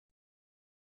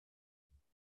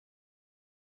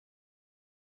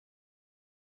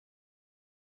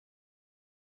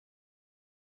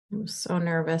I'm so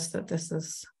nervous that this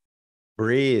is...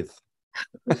 Breathe.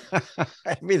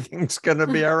 Everything's going to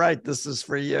be all right. This is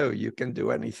for you. You can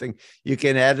do anything. You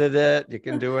can edit it. You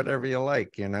can do whatever you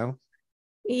like, you know?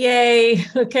 Yay.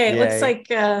 Okay. It looks Yay.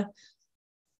 like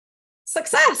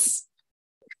success.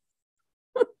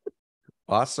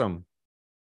 Awesome.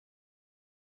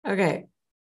 Okay.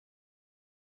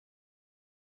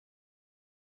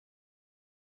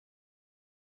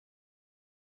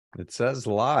 It says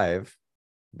live,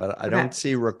 but I don't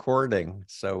see recording.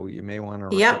 So you may want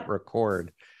to hit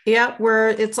record. Yeah,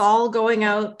 it's all going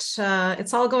out.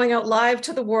 It's all going out live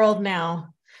to the world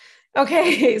now.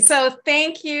 Okay, so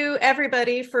thank you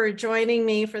everybody for joining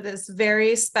me for this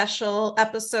very special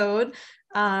episode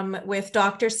with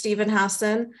Dr. Steven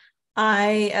Hassan.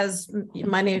 As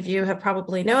many of you have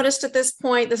probably noticed at this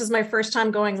point, this is my first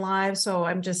time going live, so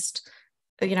I'm just,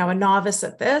 a novice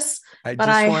at this.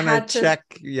 I want to check,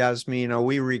 Yasmine, are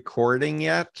we recording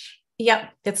yet?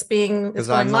 Yep, it's going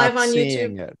live on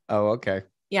YouTube. It. Oh, okay.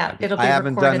 Yeah, it'll be. I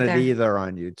haven't done it either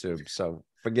on YouTube, so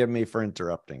forgive me for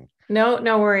interrupting.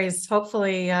 No worries.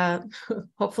 Hopefully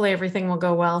everything will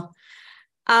go well.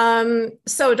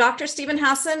 So Dr. Steven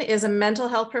Hassan is a mental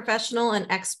health professional and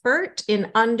expert in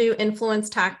undue influence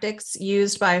tactics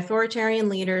used by authoritarian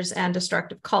leaders and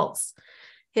destructive cults.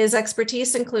 His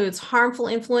expertise includes harmful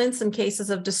influence in cases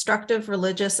of destructive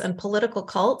religious and political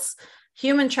cults,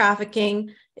 human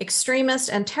trafficking, extremist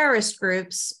and terrorist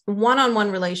groups, one-on-one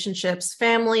relationships,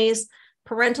 families,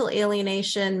 parental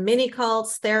alienation, mini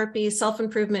cults, therapy,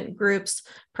 self-improvement groups,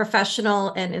 professional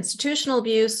and institutional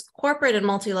abuse, corporate and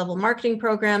multi-level marketing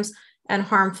programs, and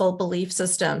harmful belief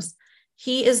systems.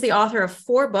 He is the author of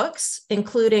 4 books,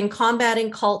 including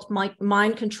Combating Cult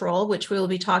Mind Control, which we will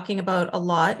be talking about a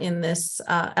lot in this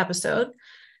episode,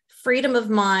 Freedom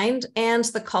of Mind, and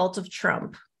The Cult of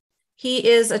Trump. He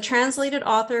is a translated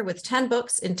author with 10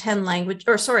 books in 10 languages,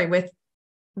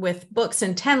 with books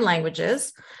in 10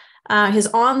 languages. His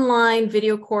online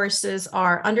video courses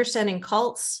are Understanding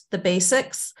Cults, The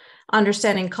Basics,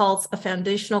 Understanding Cults, a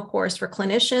foundational course for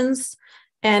clinicians,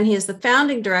 and he is the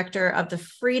founding director of the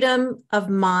Freedom of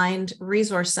Mind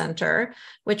Resource Center,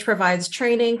 which provides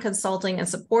training, consulting, and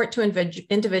support to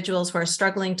individuals who are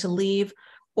struggling to leave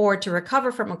or to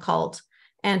recover from a cult,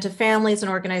 and to families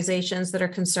and organizations that are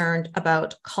concerned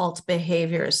about cult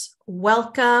behaviors.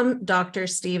 Welcome, Dr.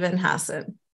 Steven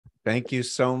Hassan. Thank you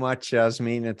so much,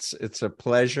 Yasmine. It's a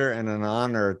pleasure and an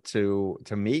honor to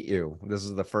meet you. This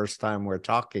is the first time we're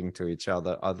talking to each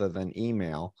other than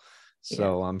email.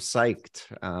 So I'm psyched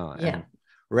and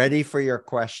ready for your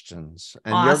questions.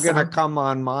 And awesome. You're going to come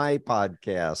on my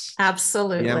podcast.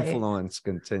 Absolutely. The Influence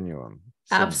Continuum.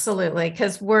 Absolutely.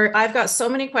 Because I've got so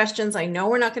many questions. I know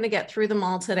we're not going to get through them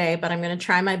all today, but I'm going to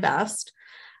try my best.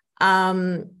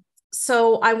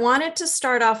 So I wanted to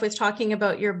start off with talking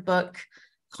about your book,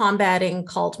 Combating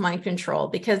Cult Mind Control,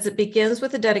 because it begins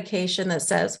with a dedication that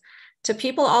says, to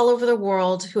people all over the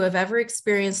world who have ever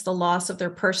experienced the loss of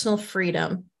their personal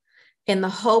freedom in the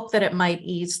hope that it might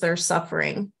ease their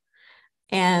suffering.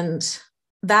 And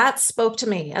that spoke to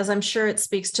me, as I'm sure it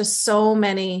speaks to so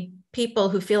many people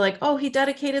who feel like, oh, he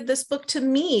dedicated this book to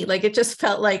me. Like, it just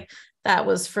felt like that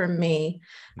was for me.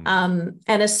 And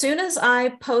as soon as I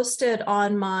posted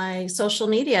on my social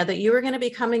media that you were going to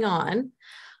be coming on,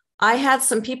 I had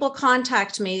some people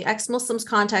contact me, ex-Muslims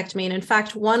contact me. And in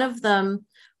fact, one of them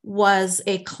was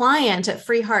a client at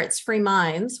Free Hearts, Free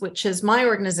Minds, which is my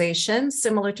organization,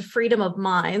 similar to Freedom of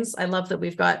Minds. I love that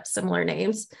we've got similar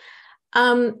names.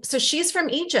 So she's from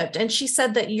Egypt, and she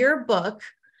said that your book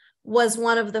was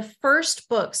one of the first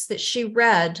books that she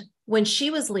read when she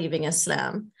was leaving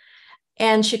Islam.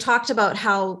 And she talked about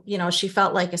how, she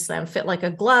felt like Islam fit like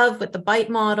a glove with the bite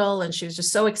model. And she was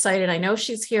just so excited. I know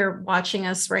she's here watching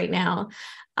us right now.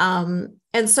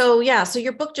 And so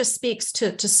your book just speaks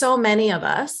to so many of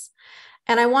us.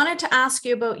 And I wanted to ask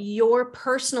you about your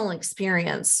personal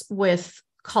experience with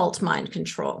cult mind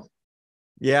control.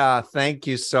 Yeah, thank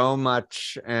you so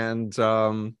much. And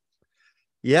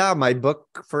my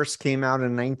book first came out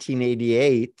in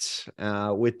 1988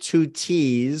 with 2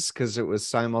 T's because it was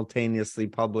simultaneously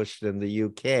published in the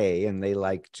UK and they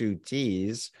like 2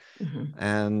 T's. Mm-hmm.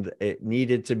 And it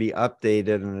needed to be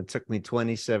updated. And it took me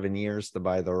 27 years to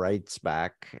buy the rights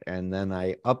back. And then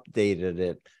I updated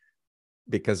it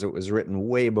because it was written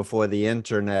way before the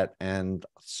internet and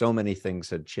so many things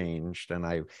had changed. And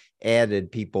I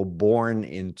added people born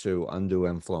into undue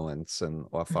influence and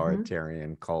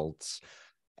authoritarian cults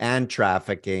and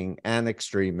trafficking and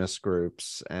extremist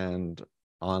groups and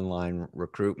online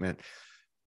recruitment.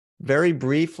 Very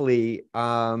briefly,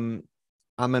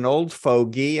 I'm an old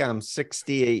fogey. I'm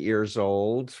 68 years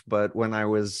old, but when I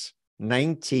was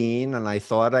 19 and I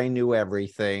thought I knew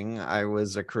everything, I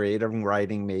was a creative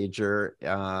writing major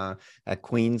at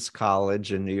Queens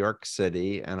College in New York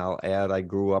City. And I'll add, I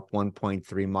grew up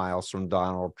 1.3 miles from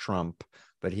Donald Trump,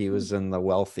 but he was in the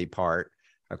wealthy part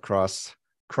across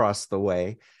the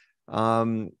way.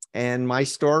 And my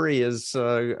story is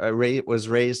I was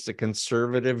raised a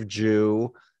conservative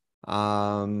Jew,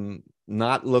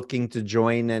 not looking to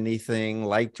join anything,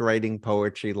 liked writing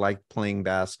poetry, liked playing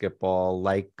basketball,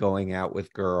 liked going out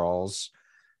with girls.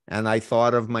 And I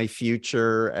thought of my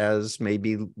future as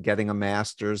maybe getting a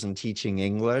master's and teaching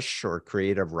English or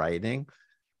creative writing.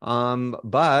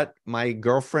 But my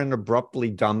girlfriend abruptly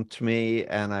dumped me,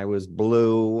 and I was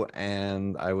blue,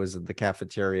 and I was at the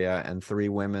cafeteria, and 3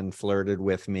 women flirted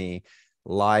with me,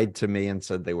 lied to me and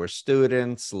said they were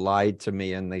students, lied to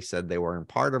me and they said they weren't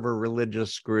part of a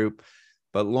religious group.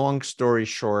 But long story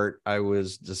short, I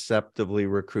was deceptively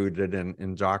recruited and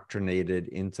indoctrinated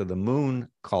into the Moon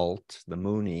cult, the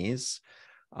Moonies.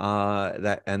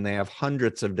 And they have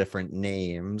hundreds of different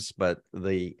names, but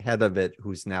the head of it,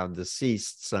 who's now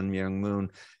deceased, Sun Myung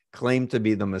Moon, claimed to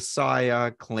be the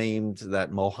Messiah, claimed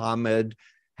that Muhammad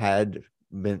had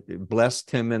blessed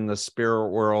him in the spirit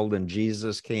world, and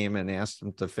Jesus came and asked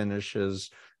him to finish his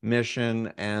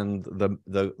mission, and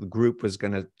the group was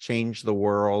going to change the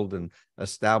world and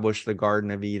establish the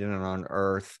Garden of Eden on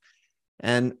earth.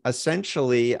 And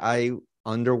essentially, I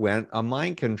underwent a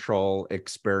mind control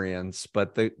experience.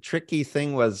 But the tricky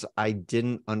thing was I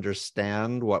didn't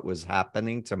understand what was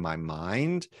happening to my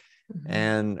mind.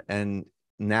 Mm-hmm. And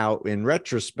now in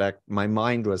retrospect, my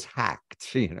mind was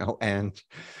hacked, and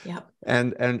yep.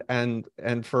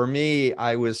 and for me,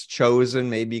 I was chosen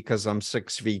maybe because I'm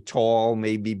 6 feet tall,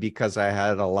 maybe because I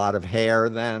had a lot of hair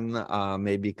then,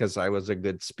 maybe because I was a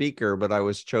good speaker, but I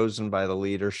was chosen by the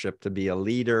leadership to be a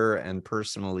leader and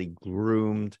personally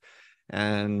groomed.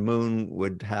 And Moon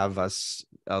would have us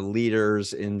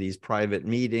leaders in these private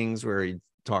meetings where he'd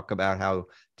talk about how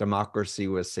democracy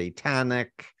was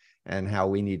satanic and how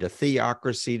we need a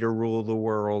theocracy to rule the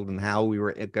world and how we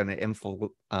were going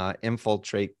to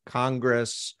infiltrate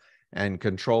Congress and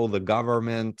control the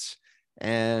government.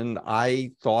 And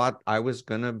I thought I was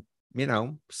going to,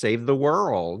 save the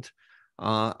world.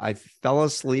 I fell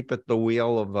asleep at the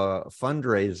wheel of a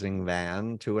fundraising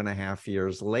van 2.5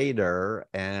 years later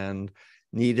and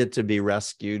needed to be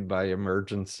rescued by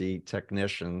emergency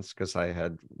technicians because I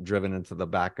had driven into the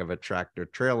back of a tractor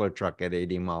trailer truck at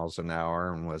 80 miles an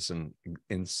hour and was in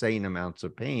insane amounts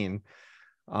of pain.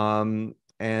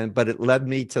 But it led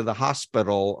me to the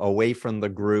hospital, away from the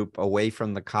group, away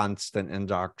from the constant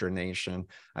indoctrination.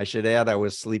 I should add, I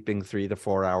was sleeping 3 to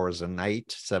 4 hours a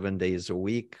night, 7 days a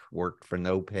week, worked for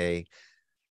no pay.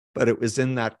 But it was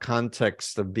in that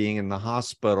context of being in the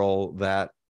hospital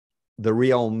that the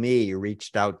real me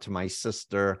reached out to my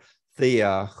sister,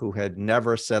 Thea, who had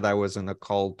never said I was in a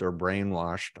cult or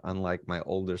brainwashed, unlike my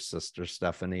older sister,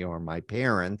 Stephanie, or my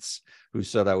parents, who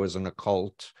said I was in a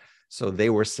cult. So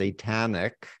they were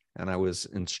satanic, and I was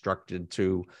instructed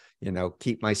to,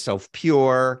 keep myself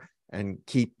pure and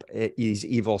keep these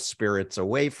evil spirits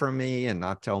away from me and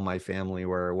not tell my family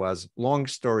where I was. Long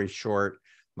story short,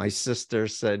 my sister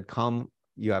said, come,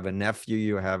 you have a nephew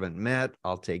you haven't met.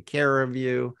 I'll take care of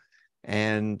you.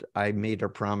 And I made her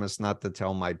promise not to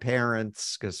tell my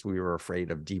parents because we were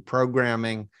afraid of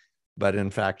deprogramming. But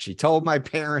in fact, she told my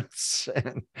parents,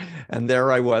 and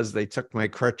there I was. They took my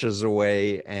crutches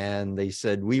away and they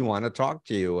said, we want to talk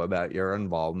to you about your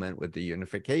involvement with the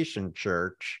Unification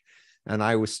Church. And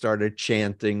I started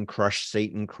chanting, crush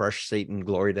Satan,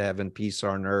 glory to heaven, peace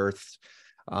on earth,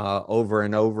 over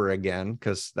and over again,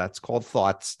 because that's called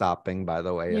thought stopping, by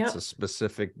the way. Yep. It's a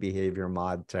specific behavior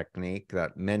mod technique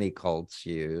that many cults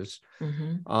use.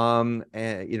 Mm-hmm.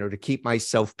 And, to keep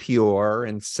myself pure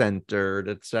and centered,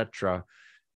 etc.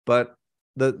 But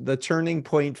the turning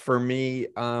point for me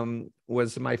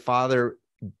was my father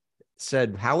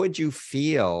said, how would you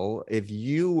feel if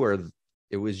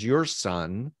it was your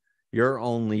son, your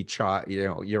only child,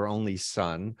 your only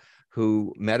son,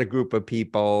 who met a group of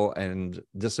people and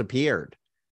disappeared,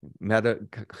 met a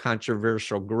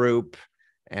controversial group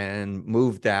and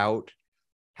moved out?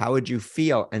 How would you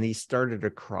feel? And he started to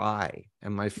cry.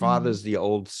 And my father's the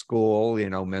old school,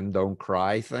 men don't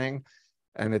cry thing.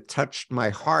 And it touched my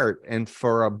heart. And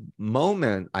for a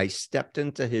moment, I stepped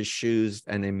into his shoes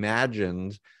and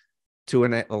imagined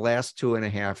the last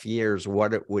 2.5 years,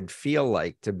 what it would feel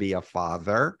like to be a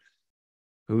father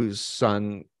whose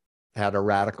son had a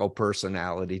radical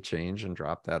personality change and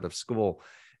dropped out of school.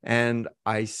 And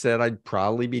I said, I'd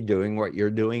probably be doing what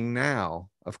you're doing now.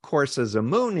 Of course, as a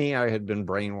Moonie, I had been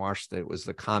brainwashed that it was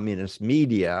the communist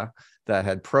media that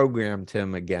had programmed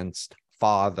him against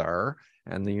Father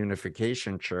and the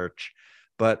Unification Church.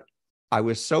 But I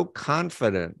was so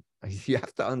confident. You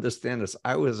have to understand this.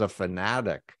 I was a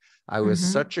fanatic. I was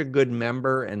such a good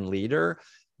member and leader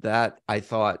that I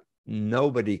thought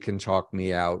nobody can talk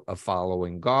me out of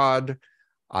following God.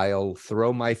 I'll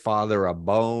throw my father a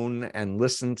bone and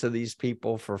listen to these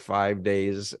people for 5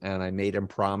 days. And I made him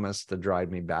promise to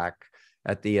drive me back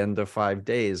at the end of 5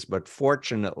 days. But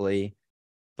fortunately,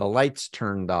 the lights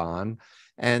turned on.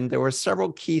 And there were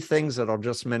several key things that I'll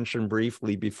just mention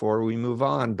briefly before we move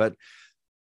on. But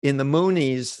in the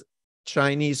Moonies,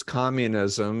 Chinese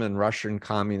communism and Russian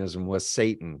communism was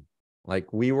Satan.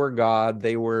 Like, we were God,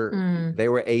 they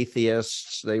were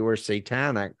atheists, they were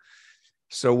satanic.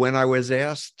 So when I was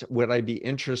asked, would I be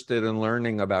interested in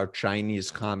learning about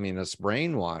Chinese communist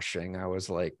brainwashing, I was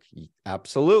like,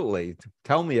 absolutely,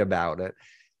 tell me about it.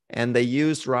 And they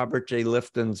used Robert J.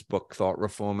 Lifton's book, Thought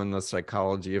Reform and the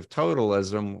Psychology of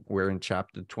Totalism, where in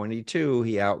chapter 22,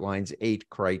 he outlines 8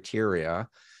 criteria.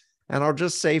 And I'll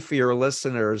just say for your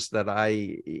listeners that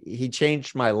he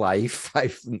changed my life.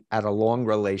 I've had a long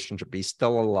relationship. He's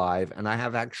still alive. And I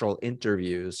have actual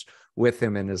interviews with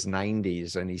him in his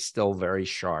 90s, and he's still very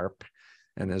sharp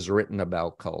and has written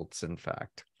about cults, in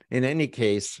fact. In any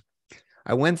case,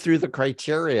 I went through the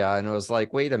criteria and I was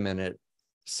like, wait a minute,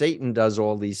 Satan does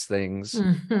all these things,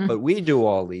 but we do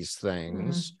all these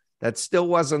things. That still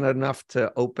wasn't enough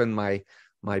to open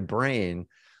my brain.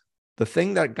 The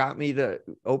thing that got me to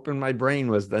open my brain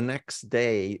was the next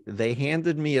day, they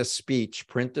handed me a speech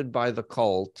printed by the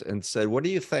cult and said, what do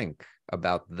you think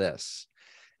about this?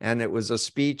 And it was a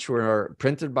speech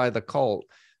printed by the cult,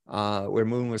 where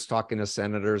Moon was talking to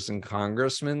senators and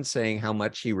congressmen, saying how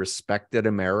much he respected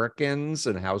Americans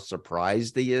and how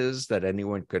surprised he is that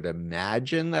anyone could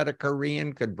imagine that a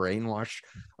Korean could brainwash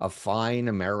a fine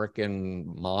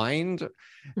American mind.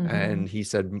 And he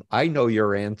said, I know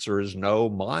your answer is no.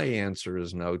 My answer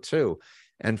is no, too.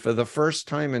 And for the first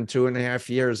time in 2.5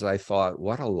 years, I thought,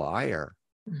 what a liar.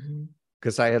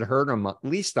 Because I had heard him at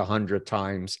least 100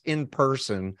 times in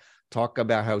person talk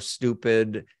about how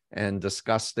stupid and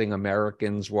disgusting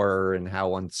Americans were and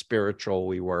how unspiritual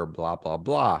we were, blah, blah,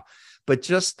 blah. But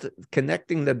just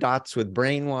connecting the dots with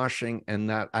brainwashing, and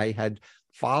that I had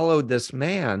followed this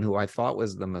man who I thought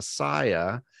was the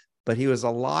Messiah, but he was a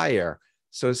liar.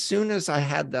 So as soon as I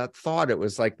had that thought, it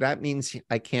was like, that means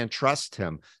I can't trust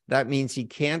him. That means he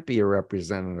can't be a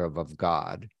representative of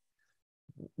God.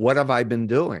 What have I been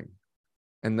doing?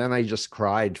 And then I just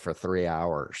cried for 3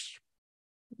 hours.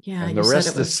 Yeah, and the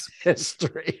rest is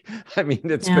history. I mean,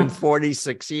 it's been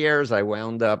 46 years. I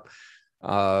wound up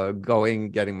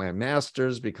getting my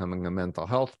master's, becoming a mental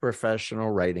health professional,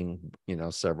 writing,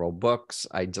 several books.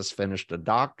 I just finished a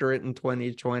doctorate in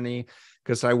 2020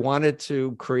 because I wanted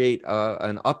to create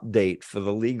an update for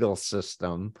the legal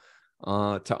system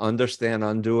to understand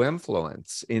undue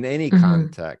influence in any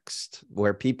context,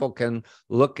 where people can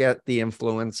look at the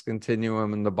influence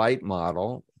continuum in the BITE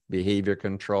model, behavior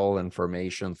control,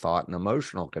 information, thought, and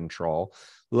emotional control.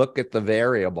 Look at the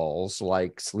variables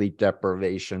like sleep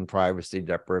deprivation, privacy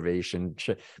deprivation,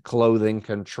 clothing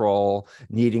control,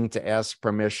 needing to ask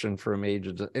permission for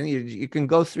major. And you can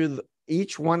go through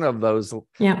each one of those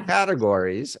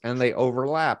categories, and they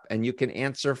overlap, and you can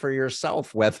answer for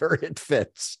yourself whether it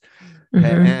fits.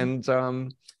 And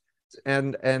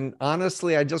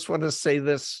honestly, I just want to say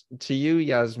this to you,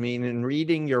 Yasmine. In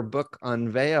reading your book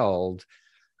Unveiled,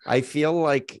 I feel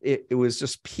like it was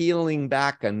just peeling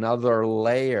back another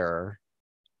layer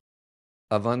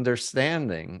of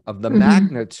understanding of the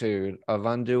magnitude of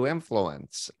undue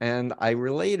influence. And I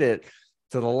relate it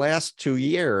to the last 2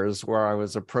 years where I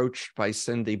was approached by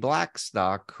Cindy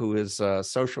Blackstock, who is a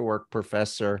social work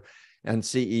professor and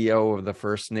CEO of the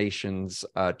First Nations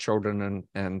Children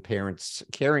and Parents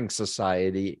Caring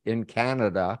Society in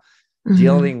Canada,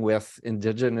 dealing with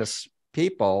Indigenous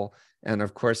people. And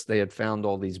of course, they had found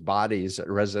all these bodies at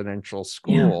residential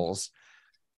schools.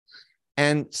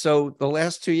 And so the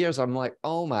last 2 years, I'm like,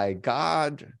 oh my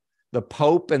God, the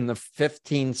Pope in the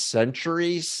 15th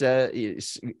century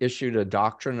issued a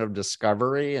doctrine of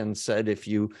discovery and said, if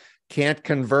you can't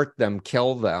convert them,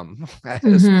 kill them,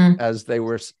 as they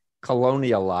were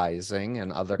colonializing,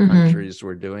 and other countries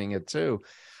were doing it too.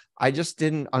 I just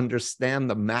didn't understand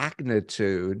the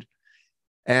magnitude.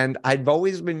 And I've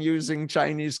always been using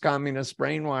Chinese communist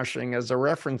brainwashing as a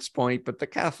reference point, but the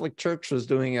Catholic Church was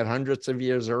doing it hundreds of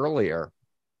years earlier.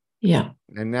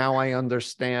 And now I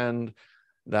understand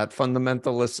that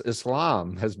fundamentalist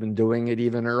Islam has been doing it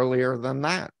even earlier than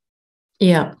that.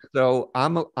 Yeah. So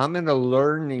I'm in a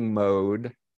learning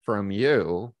mode from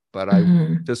you, but I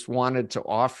Mm-hmm. just wanted to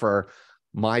offer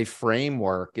my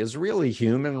framework is really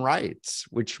human rights,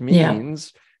 which Yeah.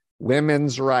 means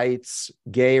women's rights,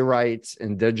 gay rights,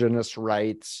 indigenous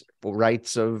rights,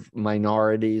 rights of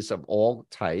minorities of all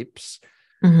types.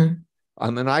 Mm-hmm.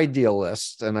 I'm an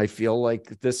idealist, and I feel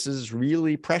like this is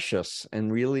really precious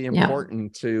and really Yeah.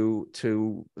 important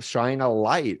to shine a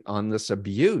light on this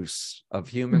abuse of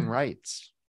human Mm.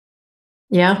 rights.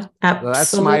 Yeah, So that's my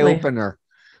absolutely. opener.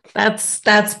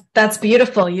 That's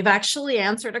beautiful. You've actually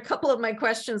answered a couple of my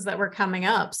questions that were coming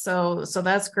up. So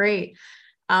that's great.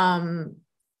 Um,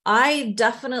 I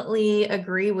definitely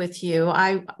agree with you.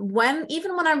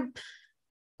 Even when I'm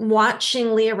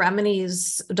watching Leah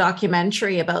Remini's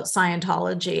documentary about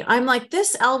Scientology, I'm like,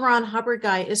 this L. Ron Hubbard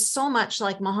guy is so much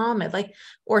like Muhammad, like,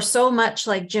 or so much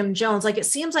like Jim Jones. Like, it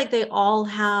seems like they all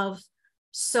have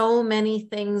so many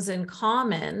things in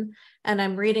common. And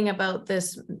I'm reading about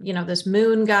this, this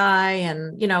Moon guy,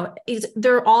 and,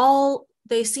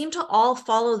 they seem to all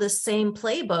follow the same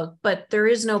playbook, but there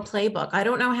is no playbook. I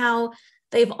don't know how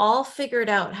they've all figured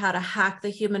out how to hack the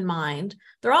human mind.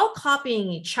 They're all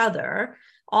copying each other,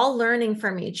 all learning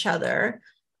from each other.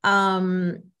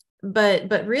 But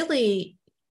really,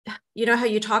 how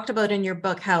you talked about in your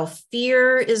book, how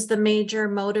fear is the major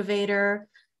motivator,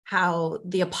 how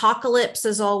the apocalypse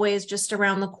is always just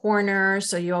around the corner.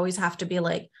 So you always have to be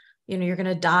like, you're going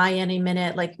to die any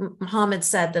minute. Like Muhammad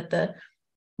said, that the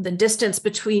distance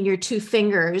between your two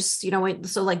fingers,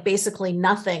 so like basically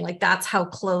nothing, like that's how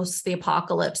close the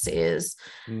apocalypse is.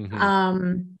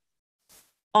 Mm-hmm.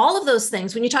 All of those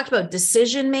things, when you talked about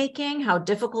decision making, how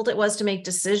difficult it was to make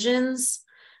decisions,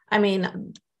 I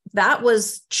mean, that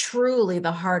was truly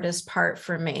the hardest part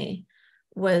for me,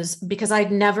 was because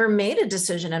I'd never made a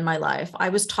decision in my life. I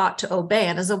was taught to obey.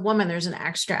 And as a woman, there's an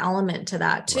extra element to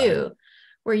that too, Right.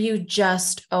 where you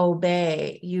just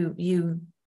obey. You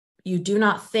do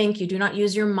not think, you do not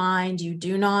use your mind, you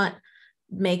do not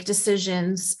make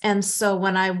decisions. And so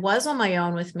when I was on my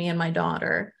own with me and my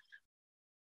daughter,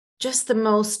 just the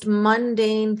most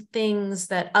mundane things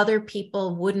that other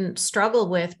people wouldn't struggle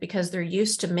with because they're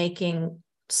used to making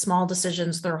small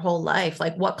decisions their whole life,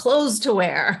 like what clothes to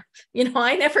wear.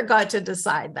 I never got to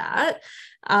decide that.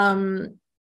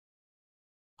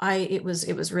 It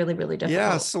was really, really Yeah,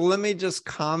 difficult. so let me just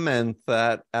comment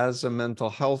that as a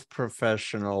mental health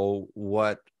professional,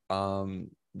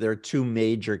 there are two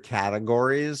major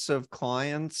categories of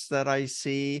clients that I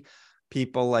see.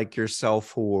 People like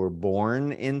yourself who were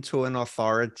born into an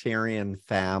authoritarian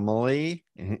family,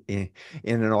 in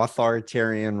an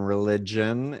authoritarian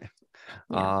religion.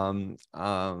 Yeah.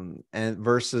 And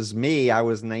versus me, I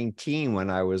was 19 when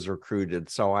I was recruited.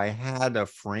 So I had a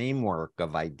framework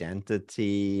of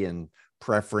identity and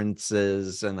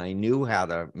preferences, and I knew how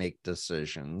to make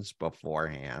decisions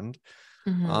beforehand.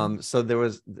 Mm-hmm. So there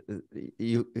was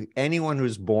anyone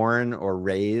who's born or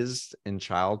raised in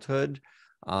childhood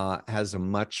has a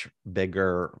much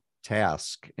bigger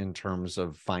task in terms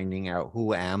of finding out,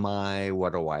 who am I,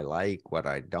 what do I like, what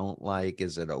I don't like,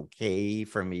 is it okay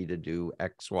for me to do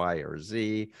X, Y, or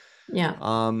Z? Yeah.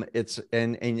 It's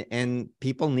and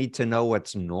people need to know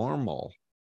what's normal.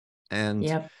 And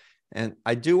Yep. and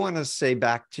I do want to say,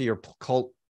 back to your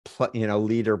cult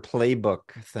leader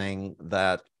playbook thing,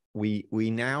 that we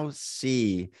now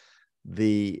see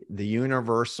the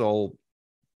universal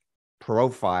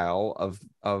profile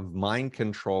of mind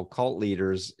control cult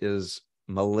leaders is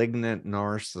malignant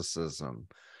narcissism,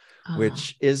 Oh.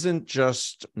 which isn't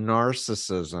just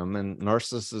narcissism, and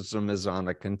narcissism is on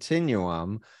a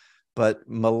continuum, but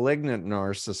malignant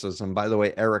narcissism. By the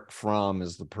way, Eric Fromm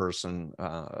is the person,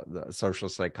 the social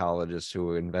psychologist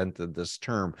who invented this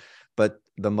term. But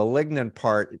the malignant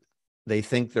part, they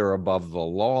think they're above the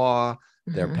law,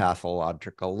 they're Mm-hmm.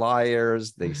 pathological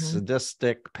liars, they Mm-hmm.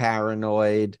 sadistic,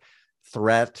 paranoid,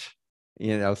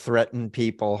 threaten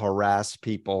people, harass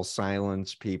people,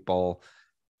 silence people.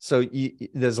 So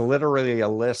there's literally a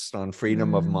list on Mm.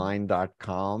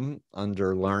 freedomofmind.com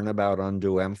under Learn About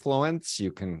Undue Influence.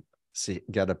 You can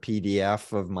get a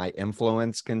PDF of my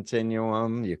influence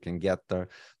continuum. You can get the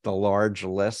large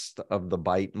list of the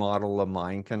BITE model of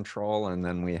mind control. And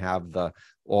then we have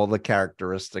all the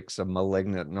characteristics of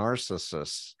malignant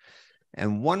narcissists.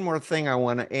 And one more thing I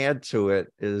want to add to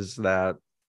it is that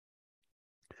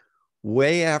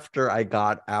way after I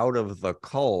got out of the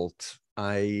cult,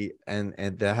 and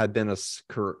there had been a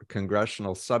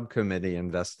congressional subcommittee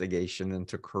investigation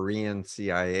into Korean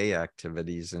CIA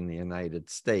activities in the United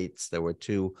States. There were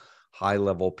two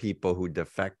high-level people who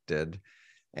defected,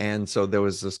 And so there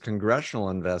was this congressional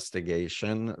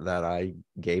investigation that I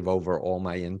gave over all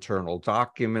my internal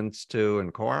documents to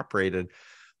and cooperated.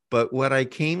 But what I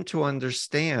came to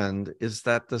understand is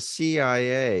that the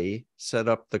CIA set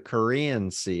up the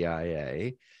Korean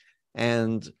CIA,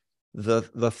 and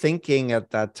the thinking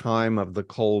at that time of the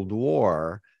Cold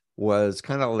War was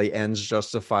kind of the ends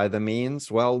justify the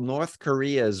means. Well, North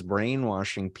Korea is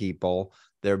brainwashing people.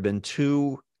 There have been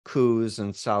 2 coups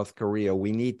in South Korea.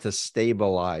 We need to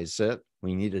stabilize it.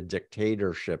 We need a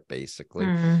dictatorship, basically.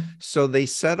 So they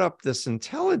set up this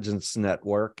intelligence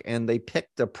network, and they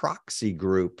picked a proxy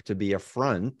group to be a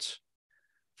front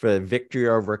for victory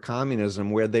over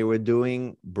communism, where they were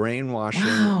doing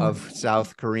brainwashing of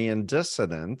South Korean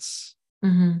dissidents.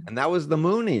 And that was the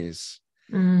Moonies.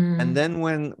 And then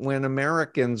when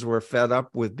Americans were fed up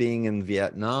with being in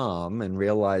Vietnam and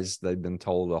realized they'd been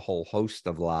told a whole host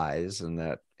of lies and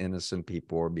that innocent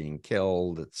people were being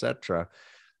killed, etc.,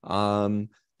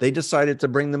 they decided to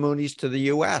bring the Moonies to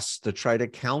the US to try to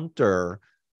counter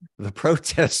the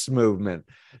protest movement.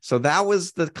 So that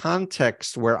was the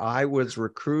context where I was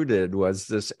recruited, was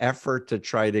this effort to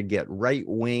try to get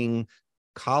right-wing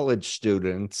college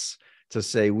students to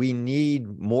say, we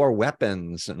need more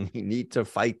weapons and we need to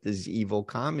fight these evil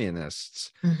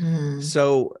communists.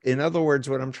 So in other words,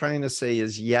 what I'm trying to say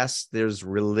is, yes, there's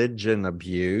religion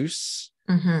abuse,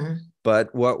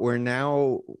 but what we're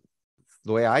now,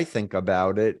 the way I think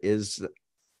about it is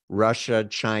Russia,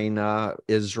 China,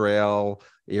 Israel,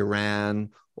 Iran,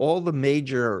 all the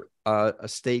major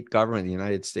state government, the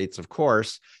United States, of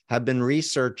course, have been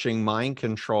researching mind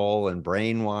control and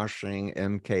brainwashing,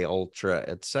 MK Ultra,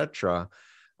 etc.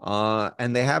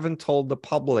 And they haven't told the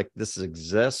public this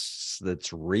exists,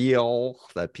 that's real,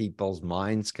 that people's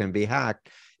minds can be hacked,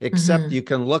 except you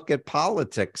can look at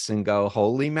politics and go,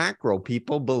 holy mackerel,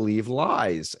 people believe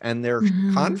lies and they're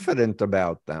confident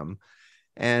about them.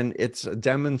 And it's a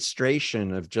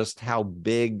demonstration of just how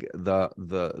big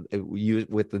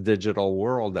with the digital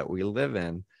world that we live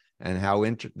in, and how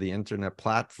the internet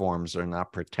platforms are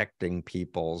not protecting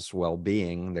people's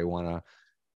well-being. They want to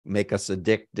make us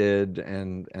addicted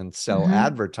and sell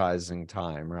advertising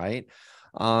time, right?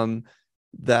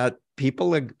 That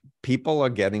people are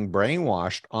getting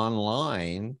brainwashed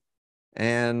online,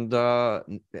 and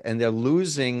they're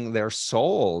losing their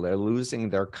soul, they're losing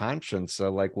their conscience. They're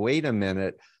like, wait a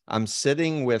minute, I'm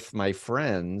sitting with my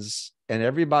friends and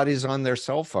everybody's on their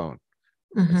cell phone.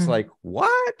 It's like,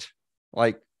 what?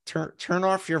 Like, turn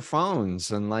off your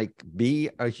phones and like be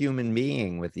a human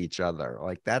being with each other.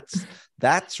 Like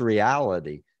that's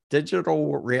reality.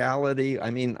 Digital reality.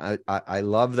 I mean, I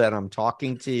love that I'm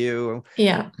talking to you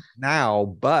now,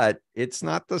 but it's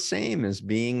not the same as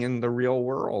being in the real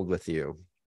world with you.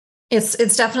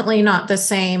 It's definitely not the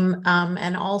same.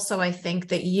 And also, I think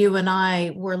that you and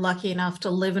I were lucky enough to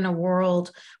live in a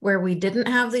world where we didn't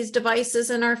have these devices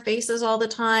in our faces all the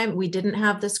time. We didn't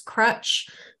have this crutch.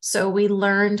 So we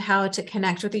learned how to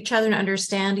connect with each other and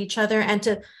understand each other and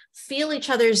to feel each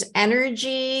other's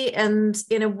energy, and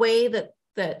in a way that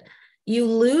you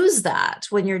lose that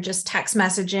when you're just text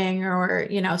messaging or,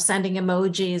 sending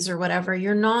emojis or whatever.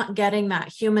 You're not getting that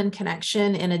human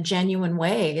connection in a genuine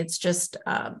way. It's just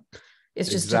a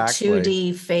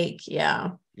 2D fake.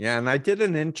 Yeah. Yeah. And I did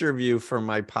an interview for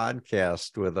my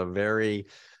podcast with a very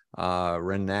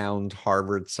renowned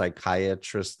Harvard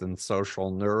psychiatrist and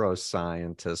social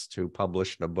neuroscientist who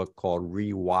published a book called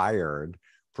Rewired: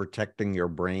 Protecting Your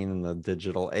Brain in the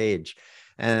Digital Age.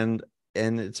 And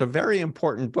it's a very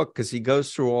important book because he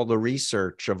goes through all the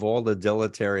research of all the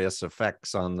deleterious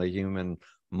effects on the human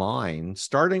mind,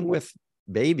 starting with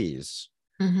babies.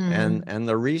 And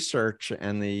the research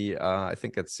and I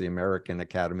think it's the American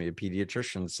Academy of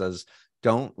Pediatricians says,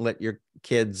 don't let your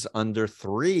kids under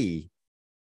 3.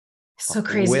 So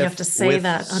crazy you have to say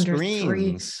that, under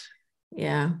screens. 3.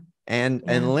 Yeah.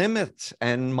 And limit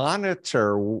and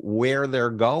monitor where they're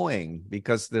going,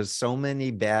 because there's so many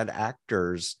bad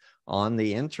actors on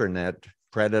the internet,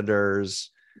 predators,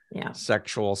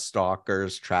 sexual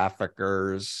stalkers,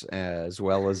 traffickers, as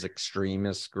well as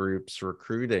extremist groups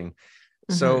recruiting.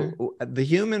 So the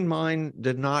human mind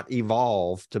did not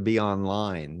evolve to be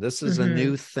online. This is a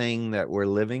new thing that we're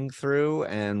living through,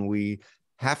 and we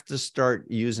have to start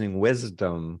using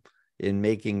wisdom in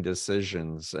making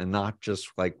decisions, and not just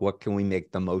like, what can we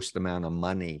make the most amount of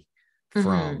money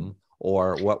from,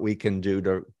 or what we can do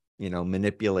to,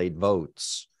 manipulate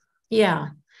votes. Yeah.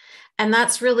 And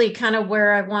that's really kind of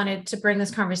where I wanted to bring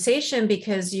this conversation,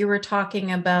 because you were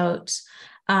talking about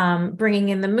bringing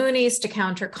in the Moonies to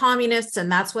counter communists.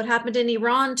 And that's what happened in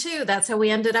Iran, too. That's how we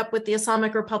ended up with the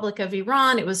Islamic Republic of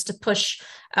Iran. It was to push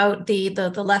out the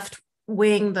left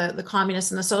wing, the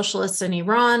communists and the socialists in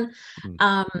Iran.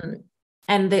 Mm.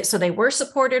 So they were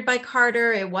supported by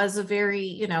Carter. It was a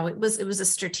very, it was a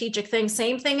strategic thing.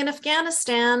 Same thing in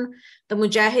Afghanistan. The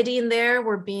Mujahideen there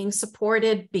were being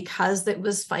supported because it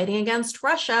was fighting against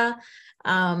Russia.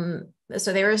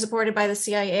 So they were supported by the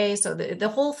CIA. So the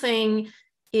whole thing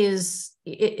is,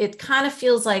 it kind of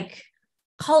feels like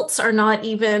cults are not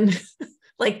even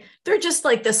like, they're just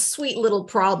like this sweet little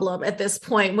problem at this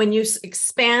point when you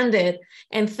expand it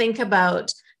and think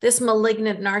about this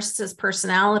malignant narcissist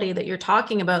personality that you're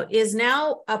talking about is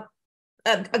now a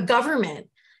government.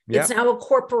 Yeah. It's now a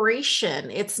corporation.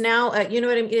 It's now, you know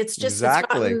what I mean? It's just,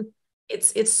 exactly.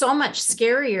 it's so much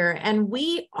scarier. And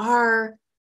we are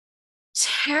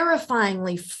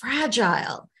terrifyingly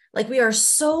fragile. Like, we are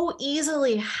so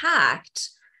easily hacked.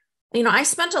 I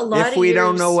spent a lot If of we years.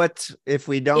 don't know if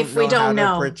we don't know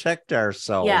how to protect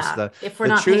ourselves. Yeah, if we're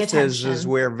the not paying truth is attention.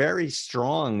 we're very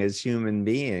strong as human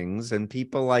beings, and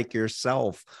people like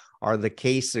yourself are the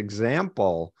case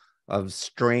example of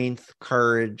strength,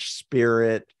 courage,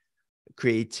 spirit,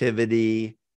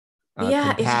 creativity,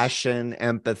 compassion,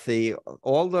 empathy,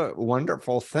 all the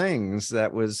wonderful things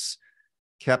that was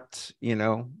kept,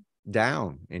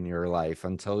 down in your life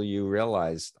until you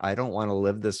realized, I don't want to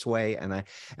live this way. And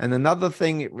another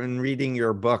thing in reading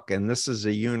your book, and this is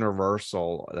a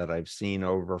universal that I've seen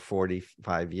over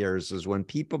 45 years, is when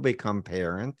people become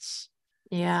parents,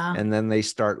 and then they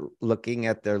start looking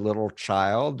at their little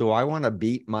child. Do I want to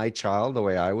beat my child the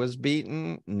way I was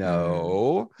beaten?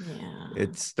 No.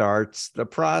 It starts the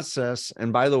process.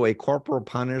 And by the way, corporal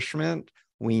punishment,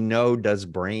 we know, does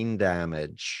brain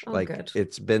damage. Good.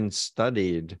 It's been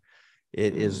studied.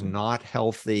 It is not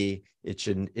healthy. It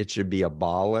should be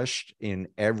abolished in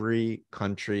every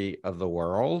country of the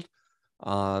world.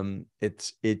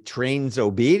 It trains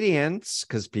obedience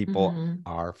because people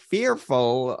are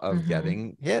fearful of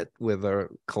getting hit with a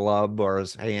club or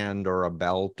a hand or a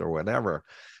belt or whatever.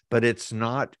 But it's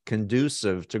not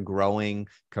conducive to growing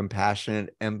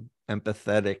compassionate and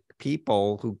empathetic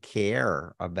people who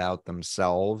care about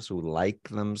themselves, who like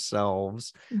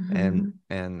themselves, and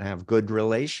have good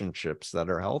relationships that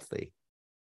are healthy.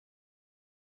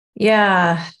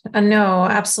 Yeah, no,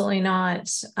 absolutely not.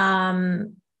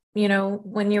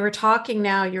 When you were talking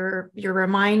now, you're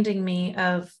reminding me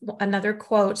of another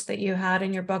quote that you had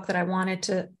in your book that I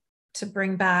wanted to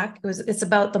bring back. It's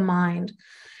about the mind,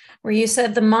 where you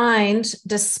said the mind,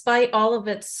 despite all of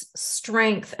its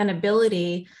strength and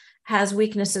ability, has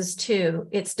weaknesses too.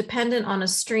 It's dependent on a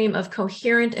stream of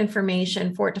coherent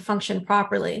information for it to function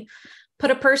properly. Put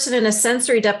a person in a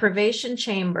sensory deprivation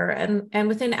chamber, and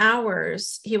within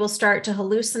hours, he will start to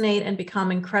hallucinate and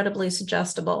become incredibly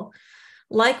suggestible.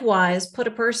 Likewise, put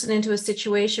a person into a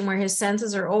situation where his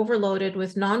senses are overloaded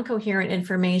with non-coherent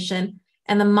information,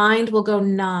 and the mind will go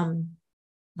numb.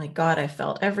 My God, I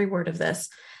felt every word of this.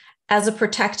 As a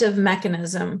protective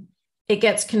mechanism, it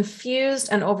gets confused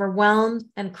and overwhelmed,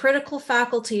 and critical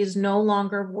faculties no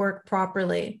longer work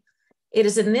properly. It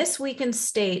is in this weakened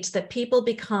state that people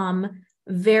become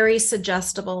very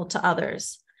suggestible to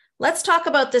others. Let's talk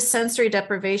about this sensory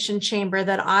deprivation chamber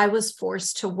that I was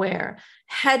forced to wear,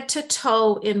 head to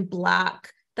toe in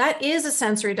black. That is a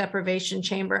sensory deprivation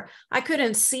chamber. I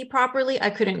couldn't see properly.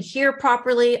 I couldn't hear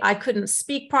properly. I couldn't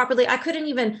speak properly. I couldn't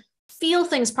even feel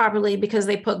things properly because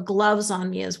they put gloves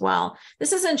on me as well.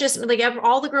 This isn't just like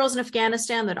all the girls in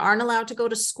Afghanistan that aren't allowed to go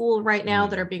to school right now,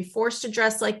 that are being forced to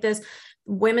dress like this,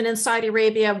 women in Saudi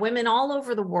Arabia, women all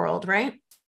over the world, right?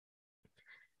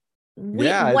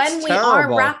 When we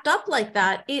are wrapped up like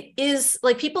that, it is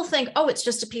like, people think, oh, it's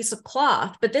just a piece of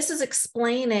cloth, but this is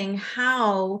explaining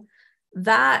how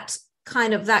that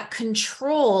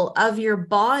control of your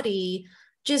body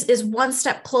just is one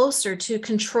step closer to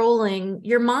controlling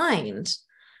your mind.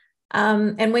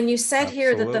 And when you said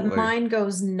here that the mind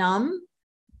goes numb,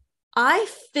 I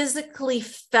physically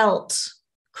felt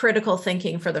critical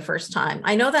thinking for the first time.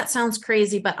 I know that sounds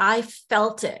crazy, but I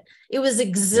felt it. It was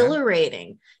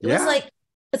exhilarating. It was like,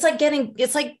 it's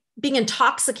like being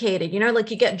intoxicated, like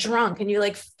you get drunk and you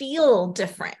like feel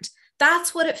different.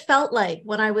 That's what it felt like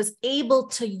when I was able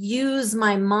to use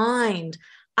my mind.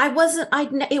 It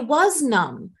was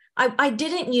numb. I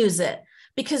didn't use it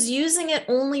because using it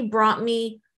only brought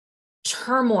me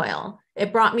turmoil.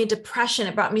 It brought me depression.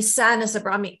 It brought me sadness. It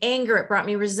brought me anger. It brought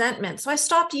me resentment. So I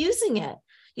stopped using it.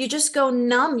 You just go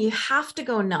numb. You have to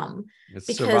go numb.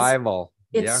 It's survival.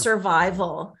 It's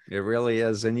survival. It really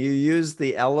is. And you use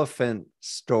the elephant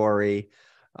story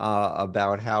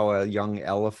about how a young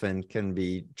elephant can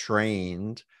be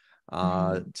trained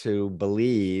to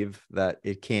believe that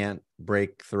it can't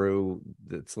break through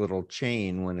its little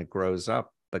chain when it grows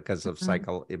up because of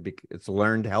Mhm. it's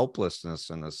learned helplessness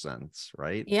in a sense,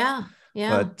 right? Yeah.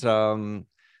 Yeah. But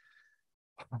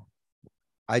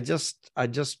I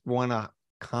just want to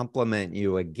compliment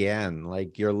you again.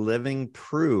 Like, you're living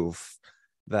proof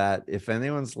that if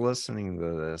anyone's listening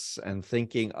to this and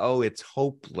thinking, oh, it's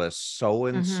hopeless, so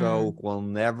and so Mhm. will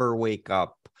never wake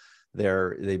up,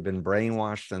 they've been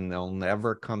brainwashed and they'll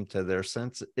never come to their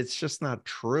senses, it's just not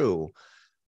true.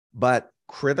 But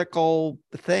critical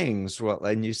things, well,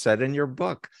 and you said in your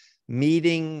book,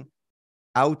 meeting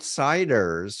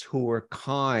outsiders who are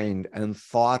kind and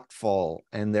thoughtful,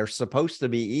 and they're supposed to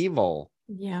be evil,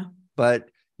 Yeah. but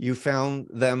you found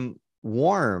them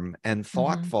warm and Mhm.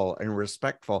 thoughtful and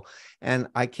respectful. And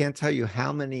I can't tell you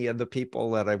how many of the people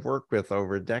that I've worked with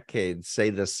over decades say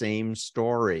the same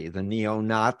story. The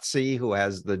neo-Nazi who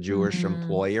has the Jewish Mhm.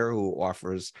 employer who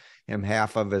offers him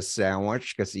half of his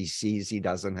sandwich because he sees he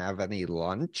doesn't have any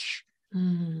lunch.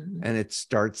 Mhm. And it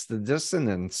starts the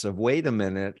dissonance of, wait a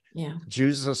minute, Yeah.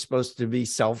 Jews are supposed to be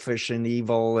selfish and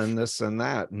evil and this and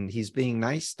that, and he's being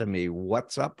nice to me.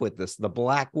 What's up with this? The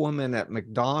black woman at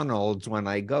McDonald's, when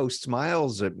I go,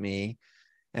 smiles at me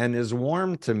and is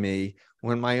warm to me,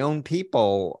 when my own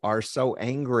people are so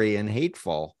angry and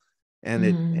hateful.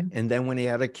 Mhm. And then when he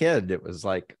had a kid, it was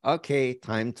like, okay,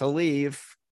 time to leave.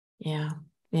 Yeah.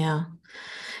 Yeah.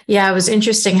 Yeah. It was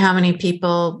interesting how many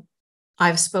people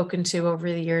I've spoken to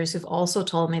over the years who've also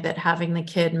told me that having the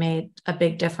kid made a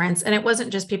big difference. And it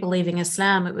wasn't just people leaving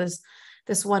Islam. It was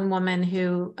this one woman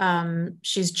who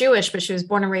she's Jewish, but she was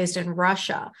born and raised in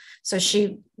Russia. So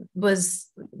she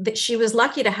was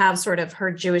lucky to have sort of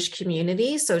her Jewish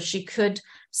community, so she could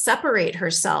separate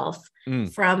herself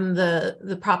Mm. from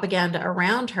the propaganda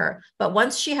around her. But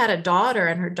once she had a daughter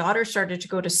and her daughter started to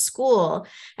go to school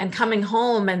and coming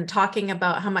home and talking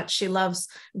about how much she loves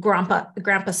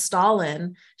grandpa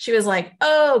Stalin, she was like,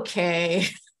 okay,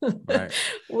 Right.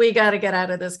 we got to get out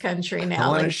of this country I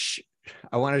now. want Like, to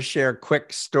I want to share a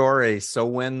quick story. So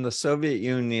when the Soviet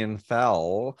Union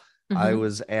fell, I mhm.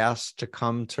 was asked to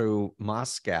come to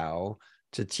Moscow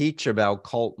to teach about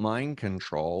cult mind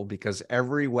control, because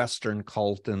every Western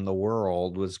cult in the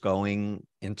world was going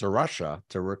into Russia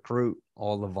to recruit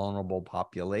all the vulnerable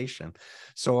population.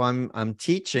 So I'm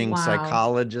teaching Wow.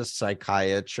 psychologists,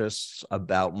 psychiatrists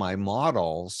about my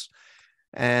models,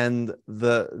 and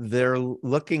they're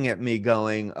looking at me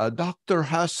going, Dr.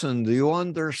 Hassan, do you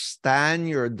understand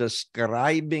you're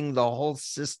describing the whole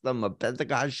system of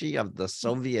pedagogy of the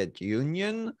Soviet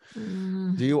Union? Do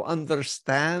Mm, you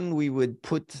understand we would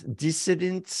put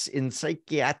dissidents in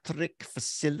psychiatric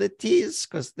facilities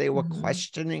because they were mhm.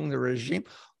 questioning the regime?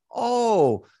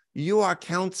 Oh, you are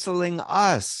counseling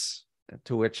us.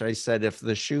 To which I said, if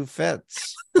the shoe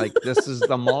fits, like, this is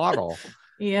the model.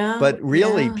 Yeah, But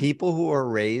really, yeah, people who are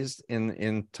raised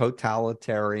in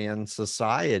totalitarian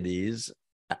societies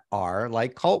are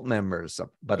like cult members,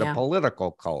 but a yeah,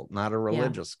 political cult, not a yeah,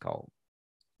 religious cult.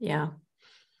 yeah,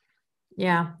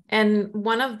 yeah. And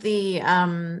one of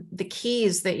the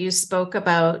keys that you spoke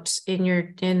about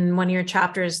in one of your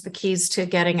chapters, the keys to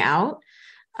getting out.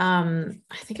 I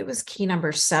think it was key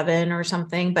number 7 or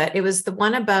something, but it was the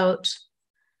one about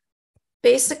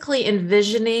basically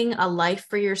envisioning a life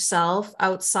for yourself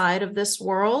outside of this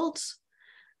world.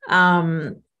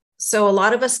 Um, so a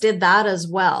lot of us did that as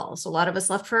well. So a lot of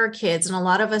us left for our kids, and a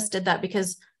lot of us did that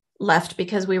because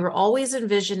we were always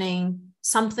envisioning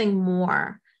something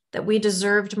more, that we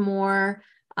deserved more.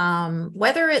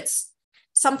 Whether it's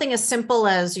something as simple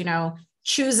as,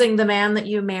 choosing the man that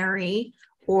you marry,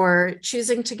 or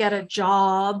choosing to get a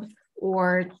job,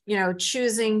 or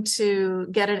choosing to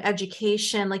get an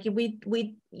education. Like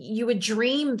you would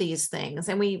dream these things,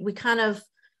 and we kind of,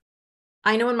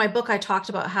 I know in my book I talked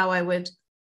about how I would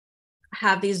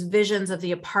have these visions of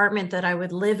the apartment that I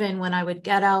would live in when I would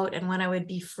get out and when I would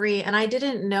be free. And I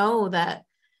didn't know that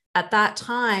at that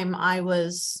time I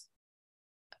was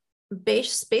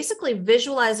basically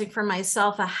visualizing for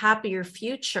myself a happier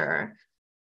future.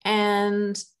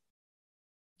 And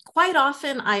quite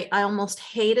often I almost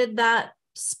hated that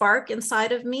spark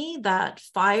inside of me, that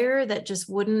fire that just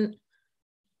wouldn't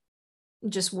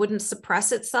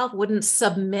suppress itself, wouldn't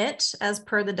submit as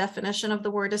per the definition of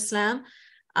the word Islam,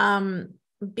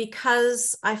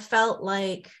 because I felt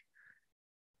like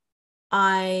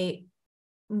I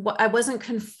wasn't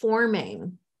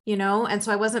conforming, and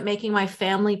so I wasn't making my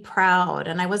family proud,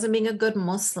 and I wasn't being a good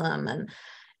Muslim,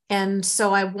 and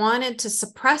so I wanted to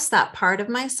suppress that part of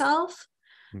myself.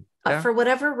 But Yeah. for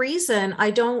whatever reason,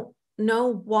 I don't know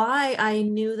why, I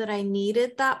knew that I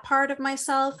needed that part of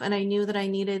myself, and I knew that I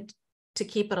needed to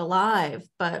keep it alive.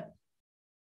 But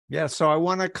Yeah, so I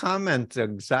want to comment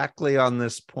exactly on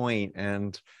this point.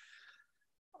 And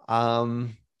all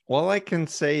I can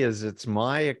say is it's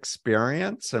my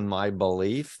experience and my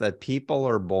belief that people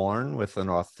are born with an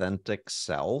authentic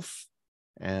self.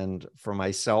 And for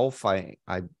myself, I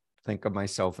think of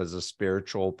myself as a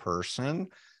spiritual person,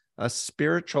 a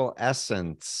spiritual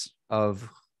essence of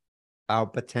our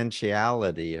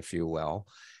potentiality, if you will.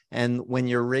 And when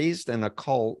you're raised in a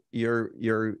cult, you're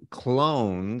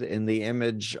cloned in the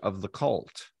image of the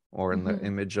cult or in the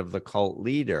image of the cult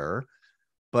leader,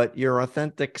 but your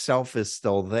authentic self is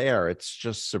still there. It's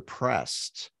just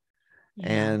suppressed.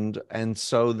 Yeah. And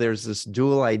so there's this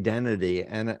dual identity,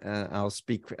 and I'll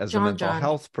speak as a mental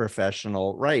health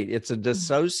professional, right? It's a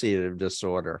dissociative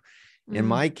disorder. In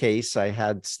my case, I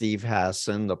had Steve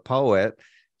Hassan, the poet,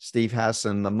 Steve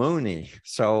Hassan, the Mooney.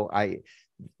 So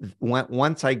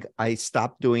once I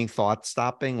stopped doing thought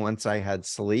stopping, once I had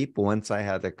sleep, once I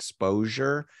had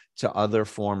exposure to other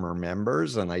former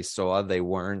members, and I saw they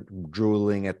weren't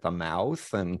drooling at the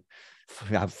mouth and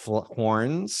have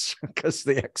horns, because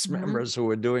the ex-members who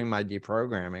were doing my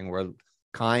deprogramming were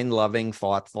kind, loving,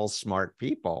 thoughtful, smart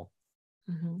people.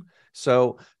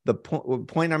 So the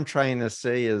point I'm trying to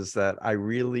say is that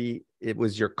it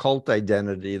was your cult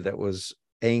identity that was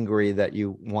angry that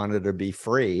you wanted to be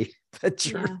free,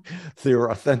 that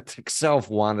your authentic self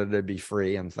wanted to be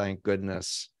free, and thank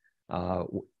goodness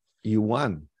you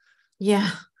won. Yeah.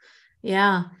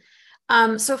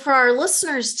 So for our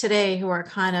listeners today who are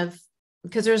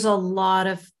because there's a lot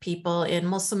of people in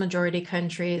Muslim majority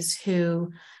countries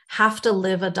who have to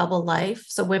live a double life.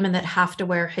 So women that have to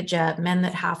wear hijab, men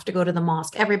that have to go to the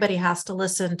mosque, everybody has to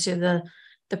listen to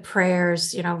the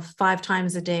prayers, 5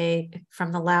 times a day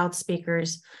from the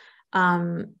loudspeakers.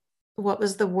 What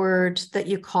was the word that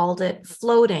you called it?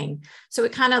 Floating. So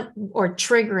it or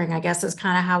triggering, I guess, is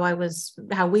kind of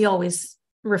how we always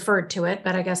referred to it,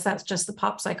 but I guess that's just the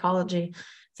pop psychology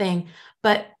thing.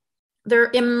 But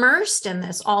they're immersed in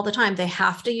this all the time. They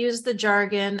have to use the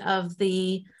jargon of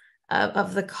the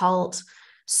cult.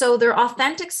 So their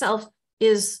authentic self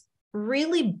is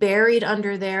really buried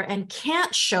under there and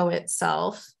can't show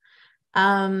itself.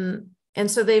 And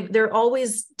so they're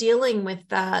always dealing with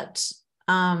that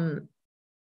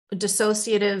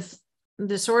dissociative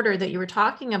disorder that you were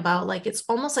talking about. Like, it's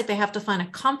almost like they have to find a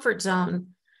comfort zone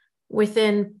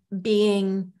within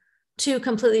being two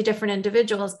completely different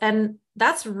individuals. And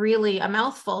that's really a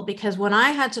mouthful, because when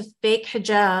I had to fake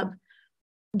hijab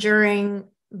during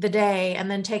the day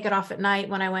and then take it off at night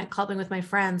when I went clubbing with my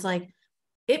friends, like,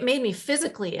 it made me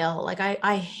physically ill. Like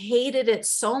I hated it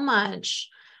so much.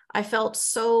 I felt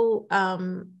so,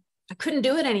 I couldn't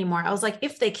do it anymore. I was like,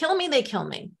 if they kill me, they kill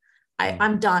me.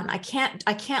 I'm done. I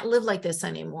can't live like this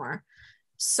anymore.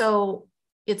 So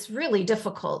it's really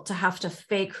difficult to have to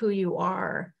fake who you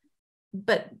are.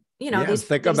 But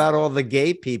think about all the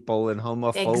gay people in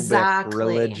homophobic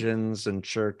religions and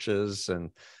churches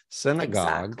and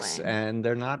synagogues, and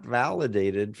they're not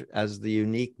validated as the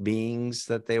unique beings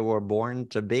that they were born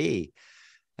to be.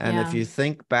 And if you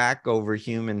think back over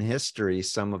human history,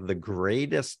 some of the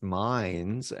greatest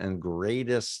minds and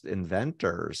greatest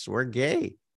inventors were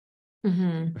gay.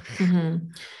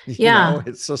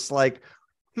 It's just like,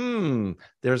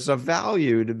 there's a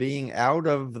value to being out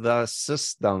of the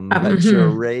system that you're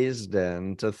raised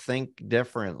in, to think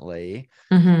differently.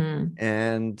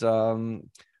 And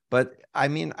but I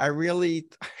mean, I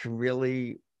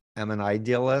really am an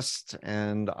idealist,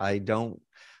 and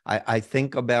I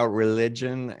think about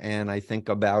religion, and I think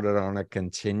about it on a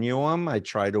continuum. I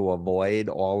try to avoid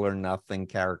all or nothing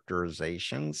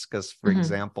characterizations, because, for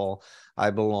example, I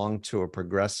belong to a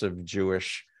progressive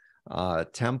Jewish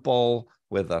temple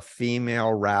with a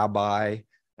female rabbi,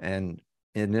 and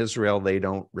in Israel, they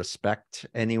don't respect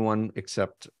anyone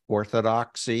except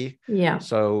Orthodoxy.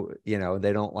 So,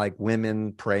 they don't like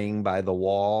women praying by the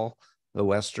wall, the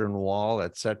Western Wall,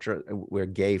 etc. We're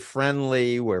gay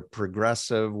friendly, we're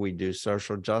progressive, we do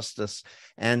social justice,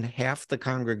 and half the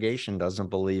congregation doesn't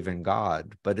believe in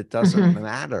God, but it doesn't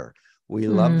matter. We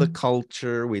love the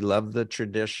culture, we love the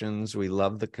traditions, we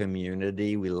love the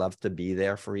community, we love to be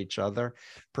there for each other.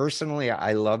 Personally,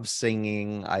 I love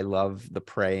singing, I love the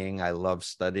praying, I love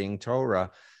studying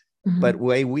Torah, but the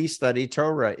way we study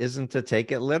Torah isn't to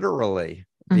take it literally,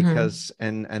 because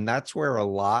and that's where a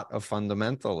lot of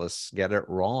fundamentalists get it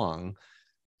wrong.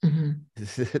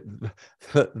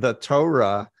 The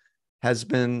Torah has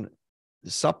been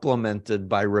supplemented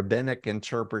by rabbinic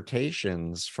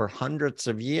interpretations for hundreds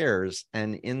of years,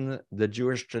 and in the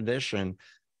Jewish tradition,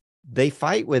 they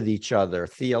fight with each other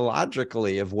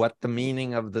theologically of what the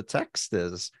meaning of the text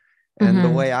is. And the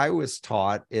Mm-hmm. way I was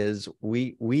taught is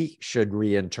we should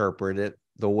reinterpret it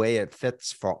the way it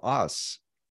fits for us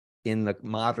in the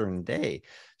modern day.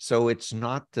 So it's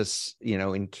not this,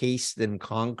 encased in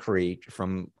concrete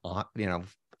from,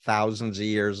 thousands of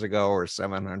years ago or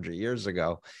 700 years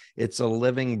ago. It's a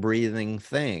living, breathing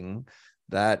thing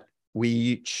that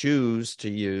we choose to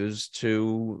use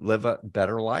to live a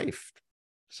better life.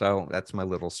 So that's my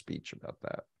little speech about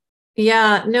that.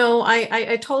 Yeah, no,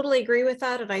 I totally agree with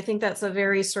that. And I think that's a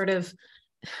very sort of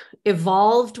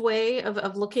evolved way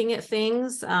of looking at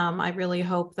things. I really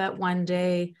hope that one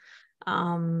day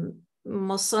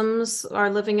Muslims are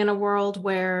living in a world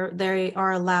where they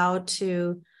are allowed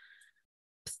to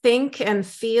think and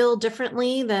feel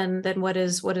differently than what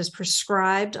is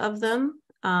prescribed of them.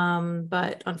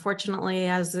 But unfortunately,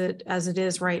 as it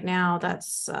is right now,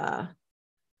 that's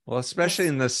well, especially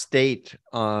in the state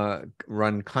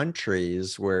run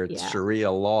countries where it's yeah,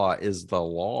 Sharia law is the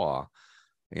law,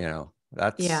 yeah,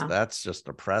 that's just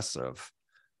oppressive.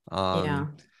 yeah.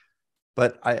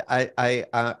 But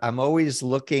I'm always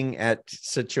looking at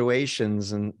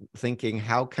situations and thinking,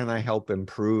 how can I help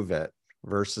improve it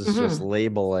versus just Mm-hmm.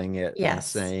 labeling it and Yes.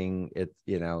 saying it,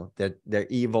 that they're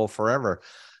evil forever.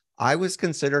 I was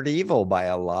considered evil by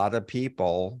a lot of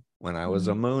people when I was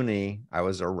a Mm-hmm. Moonie. I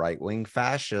was a right-wing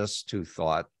fascist who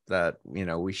thought that,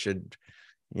 we should,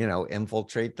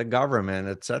 infiltrate the government,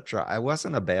 etc. I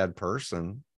wasn't a bad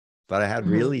person, but I had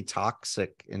Mm-hmm. really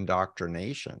toxic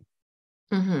indoctrination.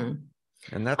 Mm-hmm.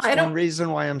 And that's I one don't.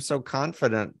 reason why I'm so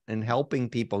confident in helping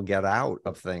people get out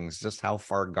of things, just how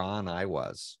far gone I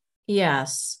was.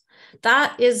 Yes,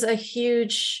 that is a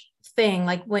huge thing.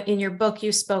 Like when in your book,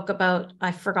 you spoke about,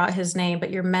 I forgot his name,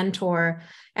 but your mentor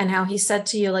and how he said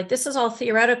to you, like, this is all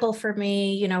theoretical for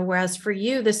me, whereas for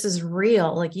you, this is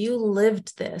real. Like you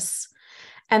lived this.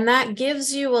 And that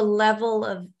gives you a level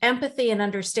of empathy and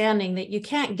understanding that you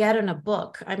can't get in a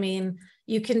book. I mean,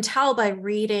 you can tell by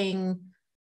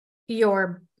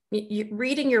your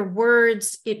reading your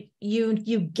words,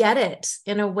 you get it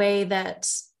in a way that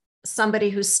somebody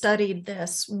who studied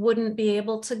this wouldn't be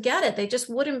able to get it. They just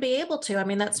wouldn't be able to. I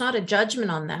mean, that's not a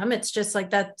judgment on them. It's just like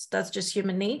that's just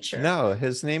human nature. No,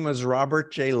 his name was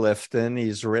Robert J. Lifton.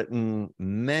 He's written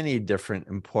many different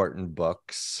important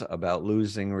books about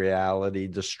losing reality,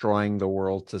 destroying the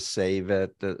world to save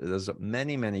it. There's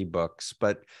many, many books,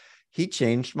 but he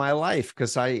changed my life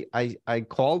because I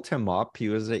called him up. He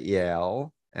was at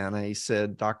Yale. And I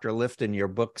said, Dr. Lifton, your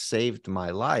book saved my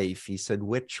life. He said,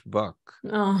 which book?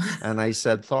 Oh. And I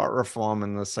said, Thought Reform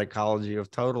and the Psychology of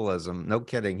Totalism. No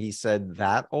kidding. He said,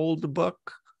 that old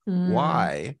book? Mm.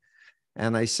 Why?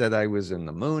 And I said, I was in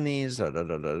the Moonies.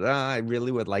 I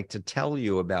really would like to tell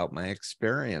you about my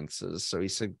experiences. So he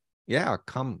said, yeah,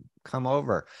 come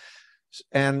over.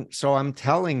 And so I'm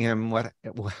telling him what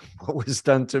was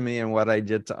done to me and what I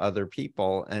did to other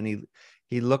people. And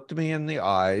he looked me in the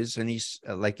eyes and he's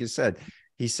like you said,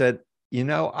 he said,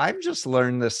 I've just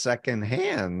learned this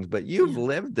secondhand, but you've Yeah.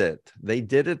 lived it. They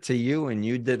did it to you and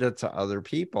you did it to other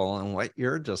people. And what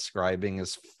you're describing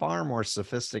is far more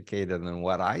sophisticated than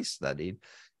what I studied.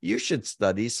 You should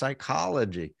study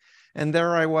psychology. And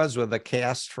there I was with a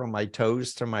cast from my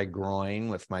toes to my groin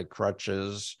with my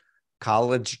crutches,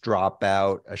 college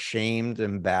dropout, ashamed,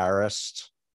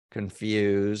 embarrassed,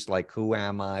 confused, like, who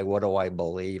am I? What do I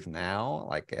believe now?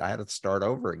 Like, I had to start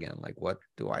over again. Like, what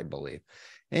do I believe?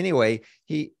 Anyway,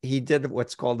 he did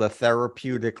what's called a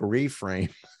therapeutic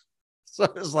reframe. So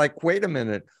it was like, wait a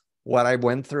minute, what I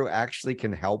went through actually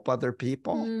can help other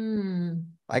people. Mm.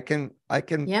 I can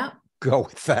Yeah. go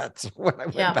with that. So when I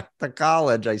went Yeah. back to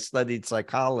college, I studied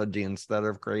psychology instead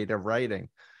of creative writing.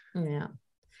 Yeah.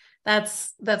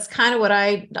 That's kind of what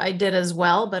I did as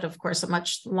well, but of course a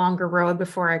much longer road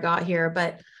before I got here.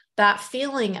 But that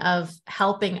feeling of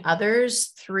helping others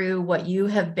through what you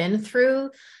have been through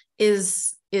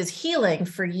is healing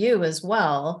for you as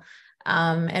well.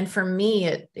 And for me,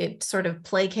 it sort of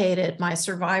placated my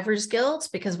survivor's guilt,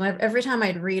 because every time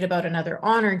I'd read about another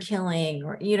honor killing,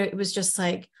 or it was just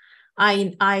like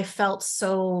I felt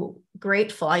so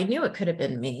grateful. I knew it could have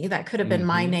been me. That could have been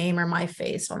my Mm-hmm. name or my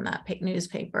face on that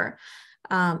newspaper,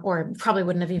 or probably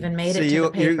wouldn't have even made So it to the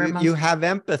paper. you have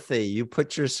empathy. You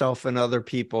put yourself in other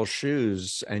people's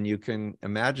shoes, and you can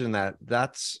imagine that.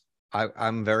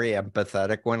 I'm very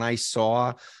empathetic. When I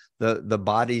saw the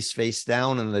bodies face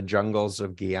down in the jungles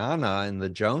of Guyana in the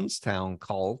Jonestown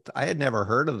cult, I had never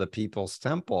heard of the People's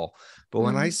Temple, but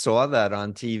when I Mm, saw that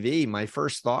on TV, my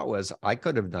first thought was, I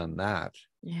could have done that.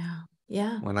 yeah,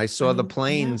 yeah. When I saw the Yeah,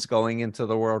 planes going into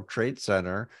the World Trade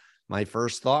Center, my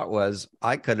first thought was,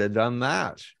 I could have done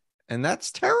that. And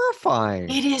that's terrifying.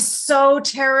 It is so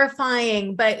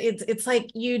terrifying, but it's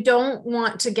like you don't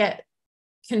want to get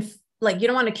you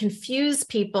don't want to confuse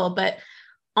people, but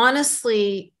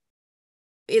honestly,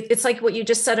 it's like what you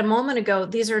just said a moment ago.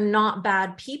 These are not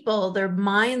bad people. Their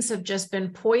minds have just been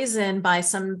poisoned by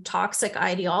some toxic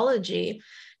ideology.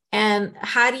 And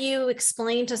how do you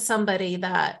explain to somebody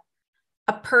that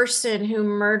a person who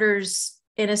murders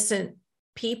innocent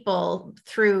people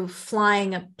through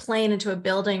flying a plane into a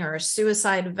building or a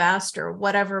suicide vest or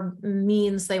whatever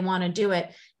means they want to do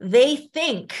it, they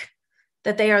think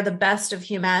that they are the best of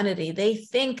humanity. They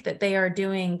think that they are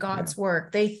doing God's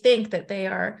work. They think that they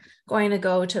are going to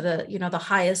go to the, the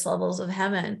highest levels of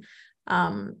heaven.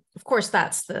 Of course,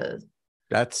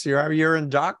 you're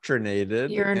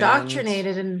indoctrinated. You're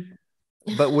indoctrinated.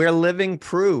 But we're living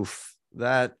proof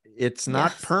that it's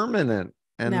not permanent,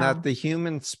 and that the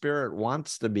human spirit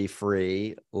wants to be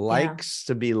free, likes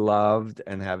to be loved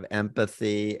and have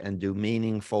empathy and do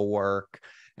meaningful work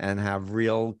and have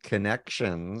real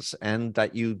connections, and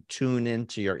that you tune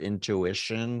into your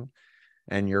intuition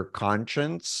and your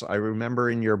conscience. I remember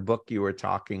in your book, you were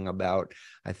talking about,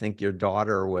 I think your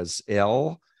daughter was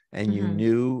ill and you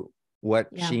knew what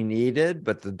she needed,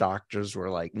 but the doctors were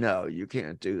like, no, you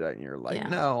can't do that. And you're like,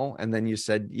 no. And then you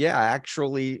said,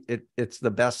 actually it's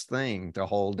the best thing to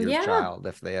hold your child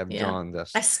if they have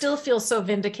jaundice. I still feel so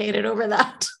vindicated over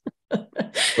that.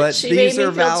 But these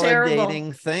are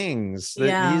validating things.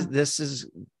 This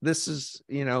is,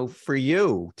 for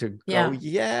you to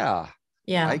go,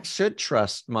 I should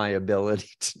trust my ability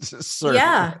to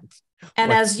discern.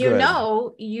 And as you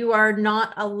know, you are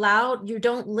not allowed, you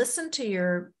don't listen to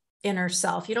your inner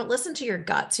self. You don't listen to your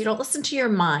guts. You don't listen to your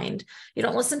mind. You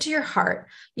don't listen to your heart.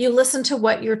 You listen to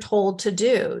what you're told to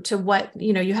do, to what,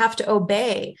 you have to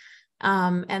obey.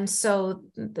 And so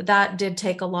that did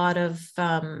take a lot of,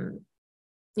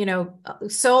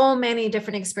 so many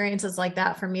different experiences like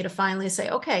that for me to finally say,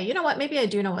 okay, you know what, maybe I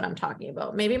do know what I'm talking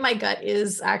about. Maybe my gut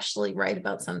is actually right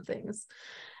about some things.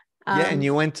 And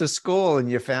you went to school and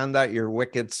you found out you're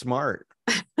wicked smart.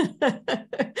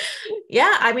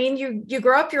 I mean, you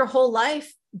grow up your whole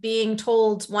life being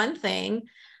told one thing.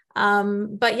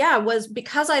 But it was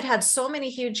because I'd had so many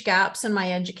huge gaps in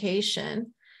my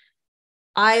education.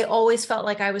 I always felt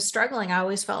like I was struggling. I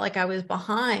always felt like I was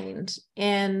behind.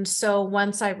 And so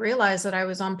once I realized that I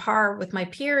was on par with my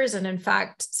peers, and in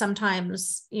fact,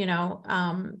 sometimes,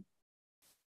 even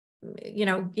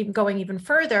going even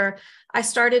further, I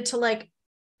started to like,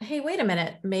 hey, wait a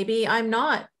minute, maybe I'm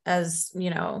not as,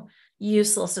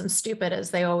 useless and stupid as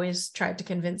they always tried to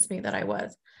convince me that I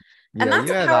was. And that's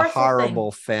you had a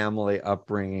horrible family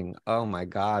upbringing. Oh my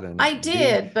God. And I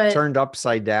did, but turned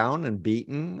upside down and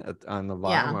beaten on the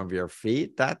bottom of your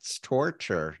feet. That's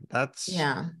torture.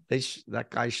 That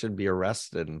guy should be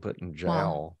arrested and put in jail.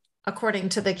 Well, according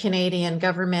to the Canadian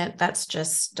government, that's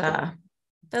just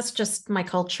my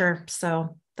culture.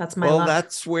 So that's my luck.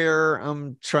 That's where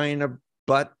I'm trying to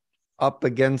butt up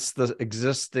against the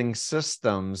existing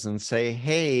systems and say,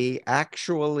 hey,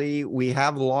 actually, we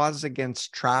have laws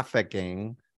against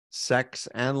trafficking, sex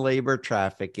and labor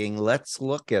trafficking. Let's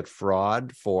look at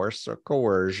fraud, force, or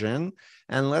coercion,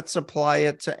 and let's apply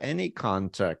it to any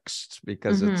context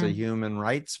because it's a human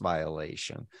rights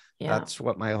violation. That's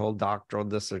what my whole doctoral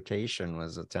dissertation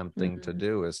was attempting to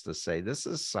do, is to say, this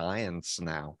is science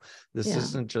now. This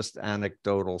isn't just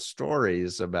anecdotal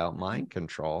stories about mind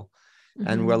control.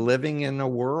 And we're living in a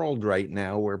world right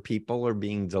now where people are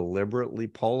being deliberately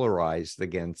polarized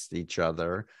against each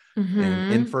other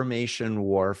in information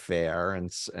warfare and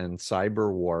cyber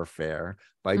warfare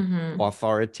by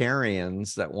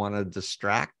authoritarians that want to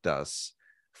distract us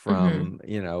from,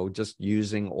 just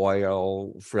using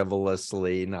oil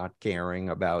frivolously, not caring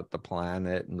about the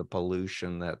planet and the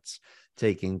pollution that's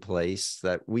taking place,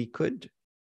 that we could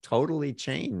totally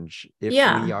change if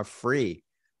we are free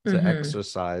to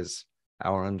exercise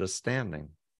our understanding.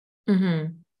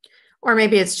 Or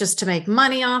maybe it's just to make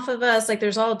money off of us. Like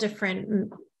there's all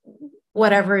different,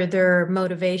 whatever their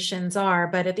motivations are.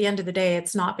 But at the end of the day,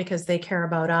 it's not because they care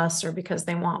about us or because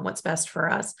they want what's best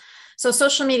for us. So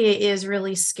social media is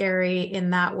really scary in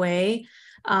that way.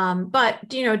 But,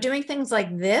 doing things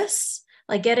like this,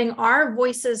 like getting our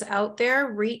voices out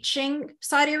there, reaching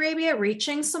Saudi Arabia,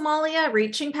 reaching Somalia,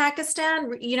 reaching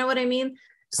Pakistan, you know what I mean?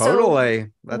 Totally.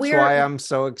 That's why I'm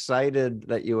so excited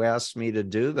that you asked me to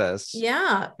do this.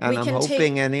 Yeah. And I'm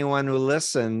hoping anyone who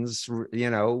listens,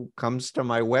 comes to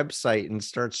my website and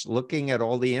starts looking at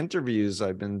all the interviews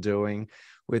I've been doing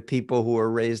with people who are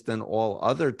raised in all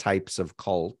other types of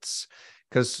cults,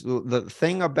 Because the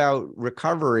thing about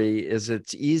recovery is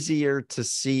it's easier to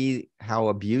see how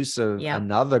abusive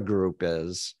another group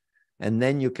is, and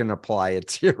then you can apply it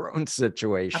to your own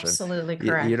situation. Absolutely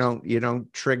correct. You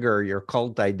don't trigger your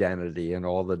cult identity and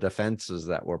all the defenses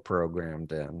that were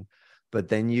programmed in. But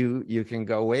then you can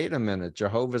go, wait a minute,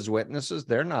 Jehovah's Witnesses,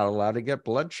 they're not allowed to get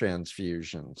blood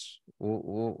transfusions.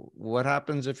 What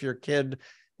happens if your kid,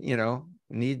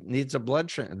 needs a blood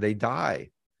transfusion? They die.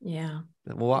 Yeah.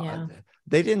 Well, yeah.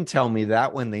 They didn't tell me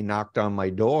that when they knocked on my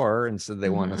door and said they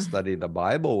want to study the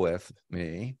Bible with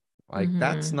me. Like,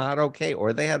 that's not okay.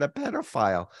 Or they had a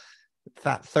pedophile.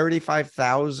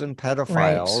 35,000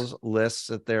 pedophiles lists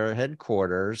at their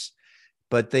headquarters.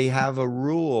 But they have a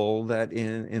rule that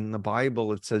in the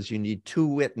Bible, it says you need 2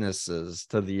 witnesses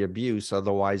to the abuse.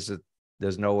 Otherwise,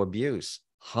 there's no abuse.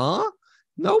 Huh?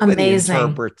 Nobody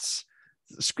interprets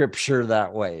scripture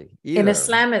that way either. In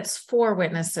Islam, it's 4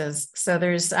 witnesses. So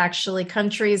there's actually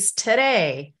countries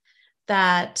today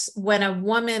that when a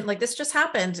woman, like this just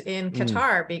happened in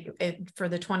Qatar for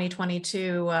the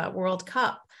 2022 World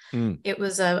Cup. It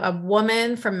was a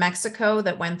woman from Mexico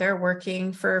that went there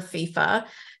working for FIFA.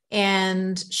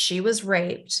 And she was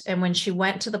raped. And when she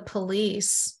went to the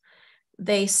police,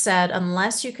 they said,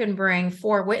 unless you can bring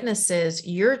 4 witnesses,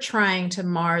 you're trying to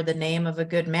mar the name of a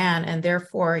good man. And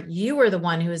therefore, you were the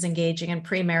one who was engaging in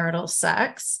premarital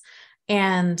sex.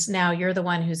 And now you're the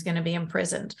one who's going to be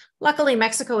imprisoned. Luckily,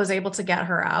 Mexico was able to get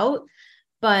her out.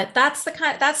 But that's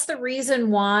the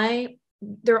reason why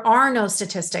there are no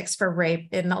statistics for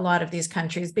rape in a lot of these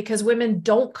countries, because women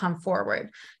don't come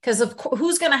forward. Because of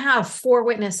who's going to have 4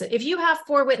 witnesses? If you have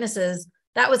 4 witnesses,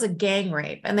 that was a gang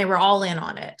rape and they were all in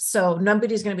on it. So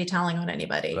nobody's going to be telling on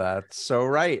anybody. That's so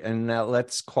right. And now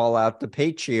let's call out the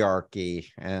patriarchy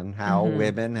and how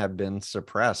women have been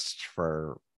suppressed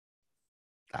for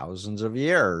thousands of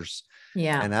years.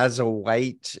 Yeah. And as a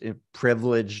white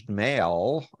privileged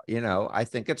male, I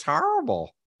think it's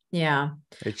horrible. Yeah.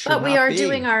 But we're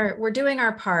doing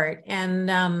our part.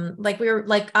 And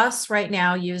like us right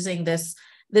now using this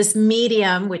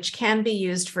medium, which can be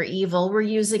used for evil, we're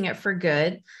using it for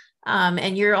good.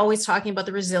 And you're always talking about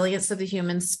the resilience of the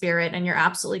human spirit, and you're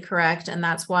absolutely correct. And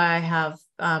that's why I have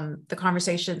the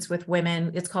conversations with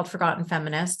women. It's called Forgotten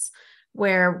Feminists,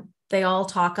 where they all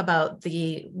talk about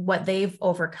what they've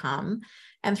overcome.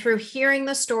 And through hearing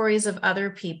the stories of other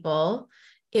people,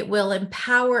 it will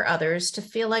empower others to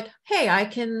feel like, hey, I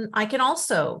can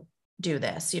also do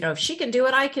this. If she can do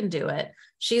it, I can do it.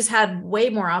 She's had way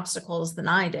more obstacles than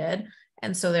I did.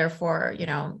 And so therefore,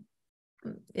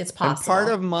 it's possible. And part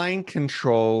of mind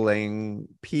controlling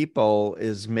people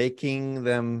is making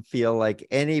them feel like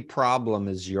any problem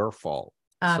is your fault.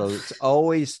 So it's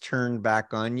always turned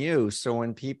back on you. So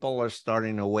when people are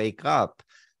starting to wake up,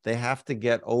 they have to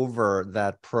get over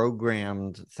that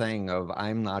programmed thing of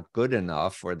I'm not good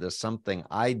enough, or there's something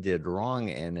I did wrong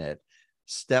in it.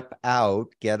 Step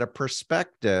out, get a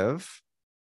perspective,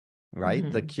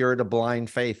 right? The cure to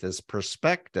blind faith is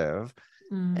perspective,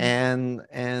 and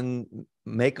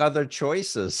make other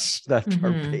choices that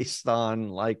are based on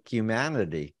like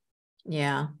humanity.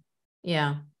 Yeah.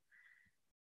 Yeah.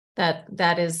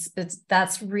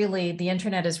 That's really, the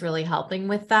internet is really helping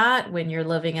with that when you're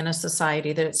living in a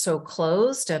society that it's so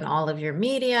closed, and all of your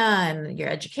media and your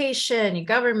education, your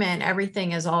government,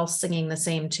 everything is all singing the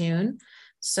same tune.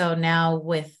 So now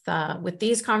with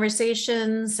these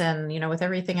conversations and, with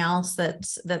everything else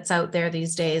that's out there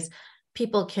these days,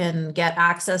 people can get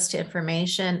access to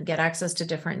information, get access to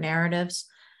different narratives.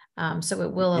 So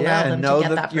it will allow them to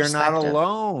get that perspective. You're not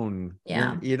alone.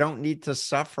 Yeah. You don't need to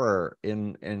suffer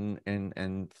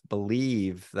and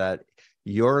believe that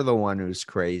you're the one who's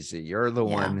crazy. You're the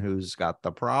one who's got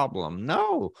the problem.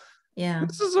 No. Yeah.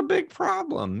 This is a big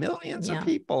problem. Millions of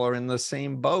people are in the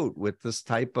same boat with this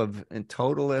type of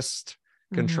totalist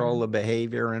control of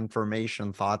behavior,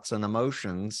 information, thoughts, and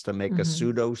emotions to make a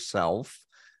pseudo self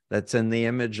that's in the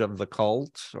image of the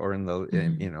cult or in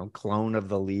the clone of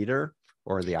the leader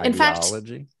or the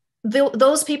ideology. In fact,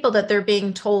 those people that they're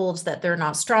being told that they're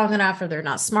not strong enough, or they're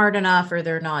not smart enough, or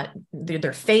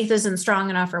their faith isn't strong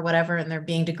enough, or whatever, and they're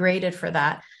being degraded for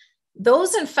that.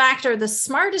 Those, in fact, are the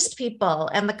smartest people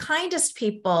and the kindest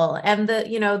people and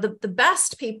the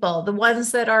best people, the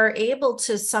ones that are able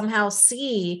to somehow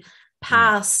see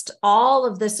past all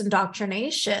of this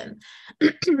indoctrination.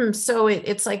 So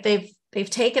it's like they've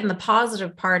taken the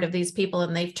positive part of these people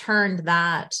and they've turned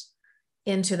that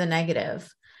into the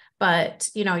negative. But,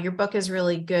 your book is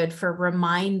really good for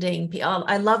reminding people.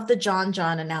 I love the John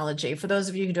analogy. For those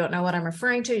of you who don't know what I'm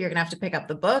referring to, you're going to have to pick up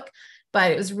the book.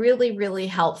 But it was really, really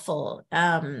helpful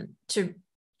to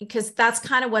because that's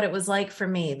kind of what it was like for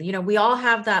me. You know, we all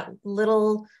have that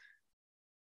little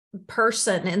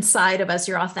person inside of us,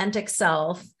 your authentic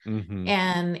self. Mm-hmm.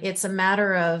 And it's a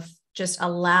matter of just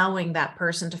allowing that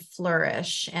person to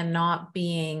flourish and not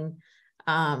being,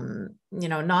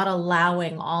 not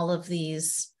allowing all of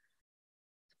these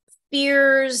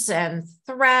fears and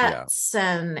threats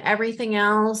and everything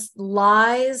else,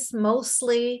 lies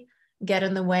mostly, get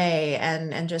in the way,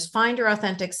 and just find your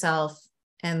authentic self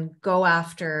and go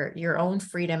after your own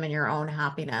freedom and your own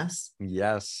happiness.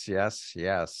 Yes, yes,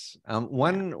 yes.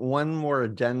 One more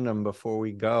addendum before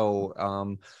we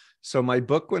go. So my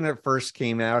book, when it first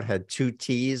came out, had 2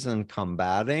 T's in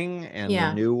combating, and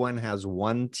the new one has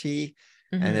 1 T.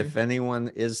 Mm-hmm. And if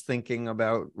anyone is thinking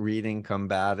about reading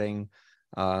Combating,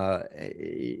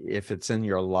 if it's in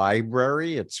your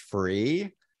library, it's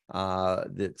free.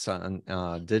 It's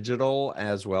on digital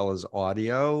as well as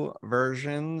audio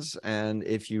versions. And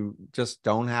if you just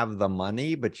don't have the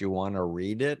money, but you want to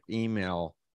read it,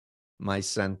 email my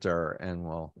center and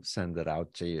we'll send it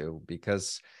out to you,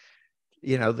 because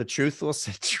the truth will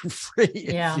set you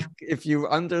free. If you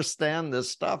understand this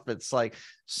stuff. It's like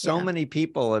so many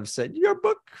people have said, your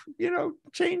book,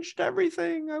 changed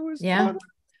everything. I was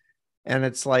and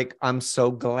it's like, I'm so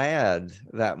glad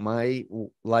that my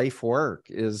life work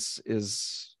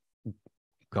is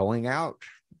going out.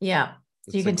 Yeah.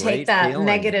 So you can take that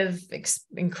negative,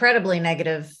 incredibly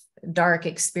negative, dark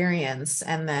experience.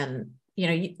 And then,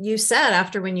 you said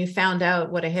after, when you found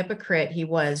out what a hypocrite he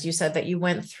was, you said that you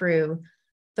went through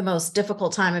the most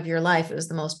difficult time of your life. It was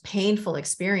the most painful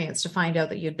experience to find out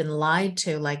that you'd been lied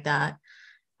to like that.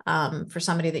 For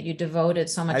somebody that you devoted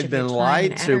so much of your time and energy. I'd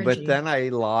been lied to, but then I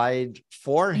lied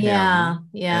for him.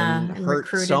 And hurt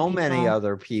so many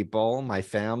other people, my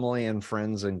family and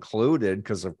friends included,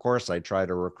 because of course I try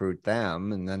to recruit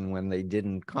them. And then when they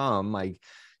didn't come, I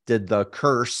did the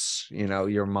curse,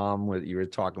 your mom, you were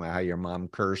talking about how your mom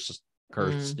cursed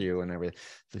you and everything.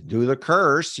 To do the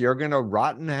curse, you're going to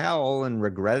rot in hell and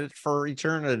regret it for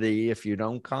eternity if you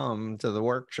don't come to the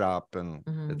workshop. And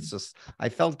it's just, I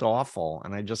felt awful.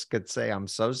 And I just could say, I'm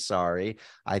so sorry.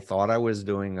 I thought I was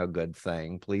doing a good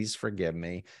thing. Please forgive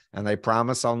me. And I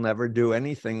promise I'll never do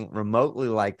anything remotely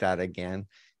like that again.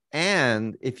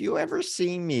 And if you ever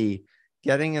see me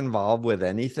getting involved with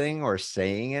anything or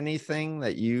saying anything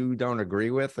that you don't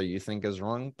agree with or you think is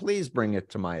wrong, please bring it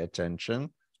to my attention.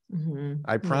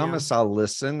 I promise I'll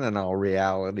listen and I'll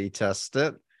reality test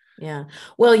it. Yeah.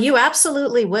 Well, you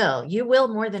absolutely will. You will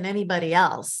more than anybody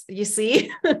else, you see,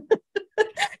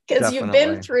 because you've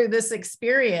been through this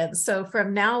experience. So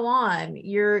from now on,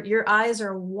 your eyes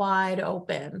are wide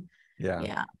open.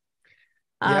 Yeah.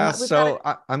 So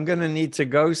I'm going to need to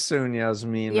go soon,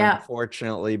 Yasmine,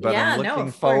 unfortunately, but I'm looking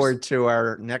forward to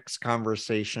our next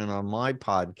conversation on my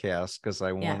podcast, because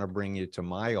I want to bring you to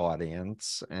my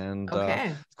audience. And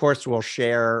of course, we'll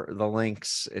share the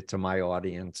links to my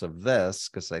audience of this,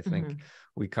 because I think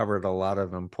we covered a lot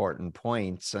of important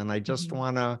points. And I just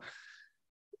want to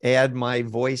add my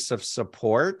voice of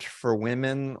support for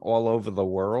women all over the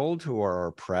world who are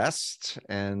oppressed,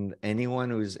 and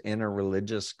anyone who's in a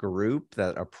religious group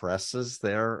that oppresses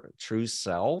their true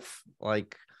self.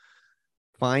 Like,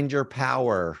 find your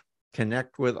power,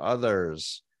 connect with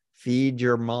others, feed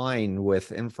your mind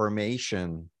with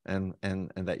information and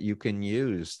that you can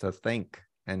use to think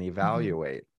and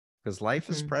evaluate, because life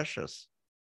is precious.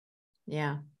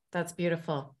 Yeah, that's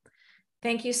beautiful.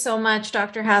 Thank you so much,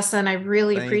 Dr. Hassan. I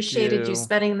really appreciated you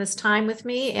spending this time with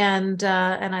me, and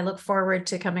I look forward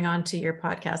to coming on to your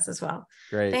podcast as well.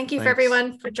 Great. Thank you for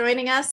everyone for joining us.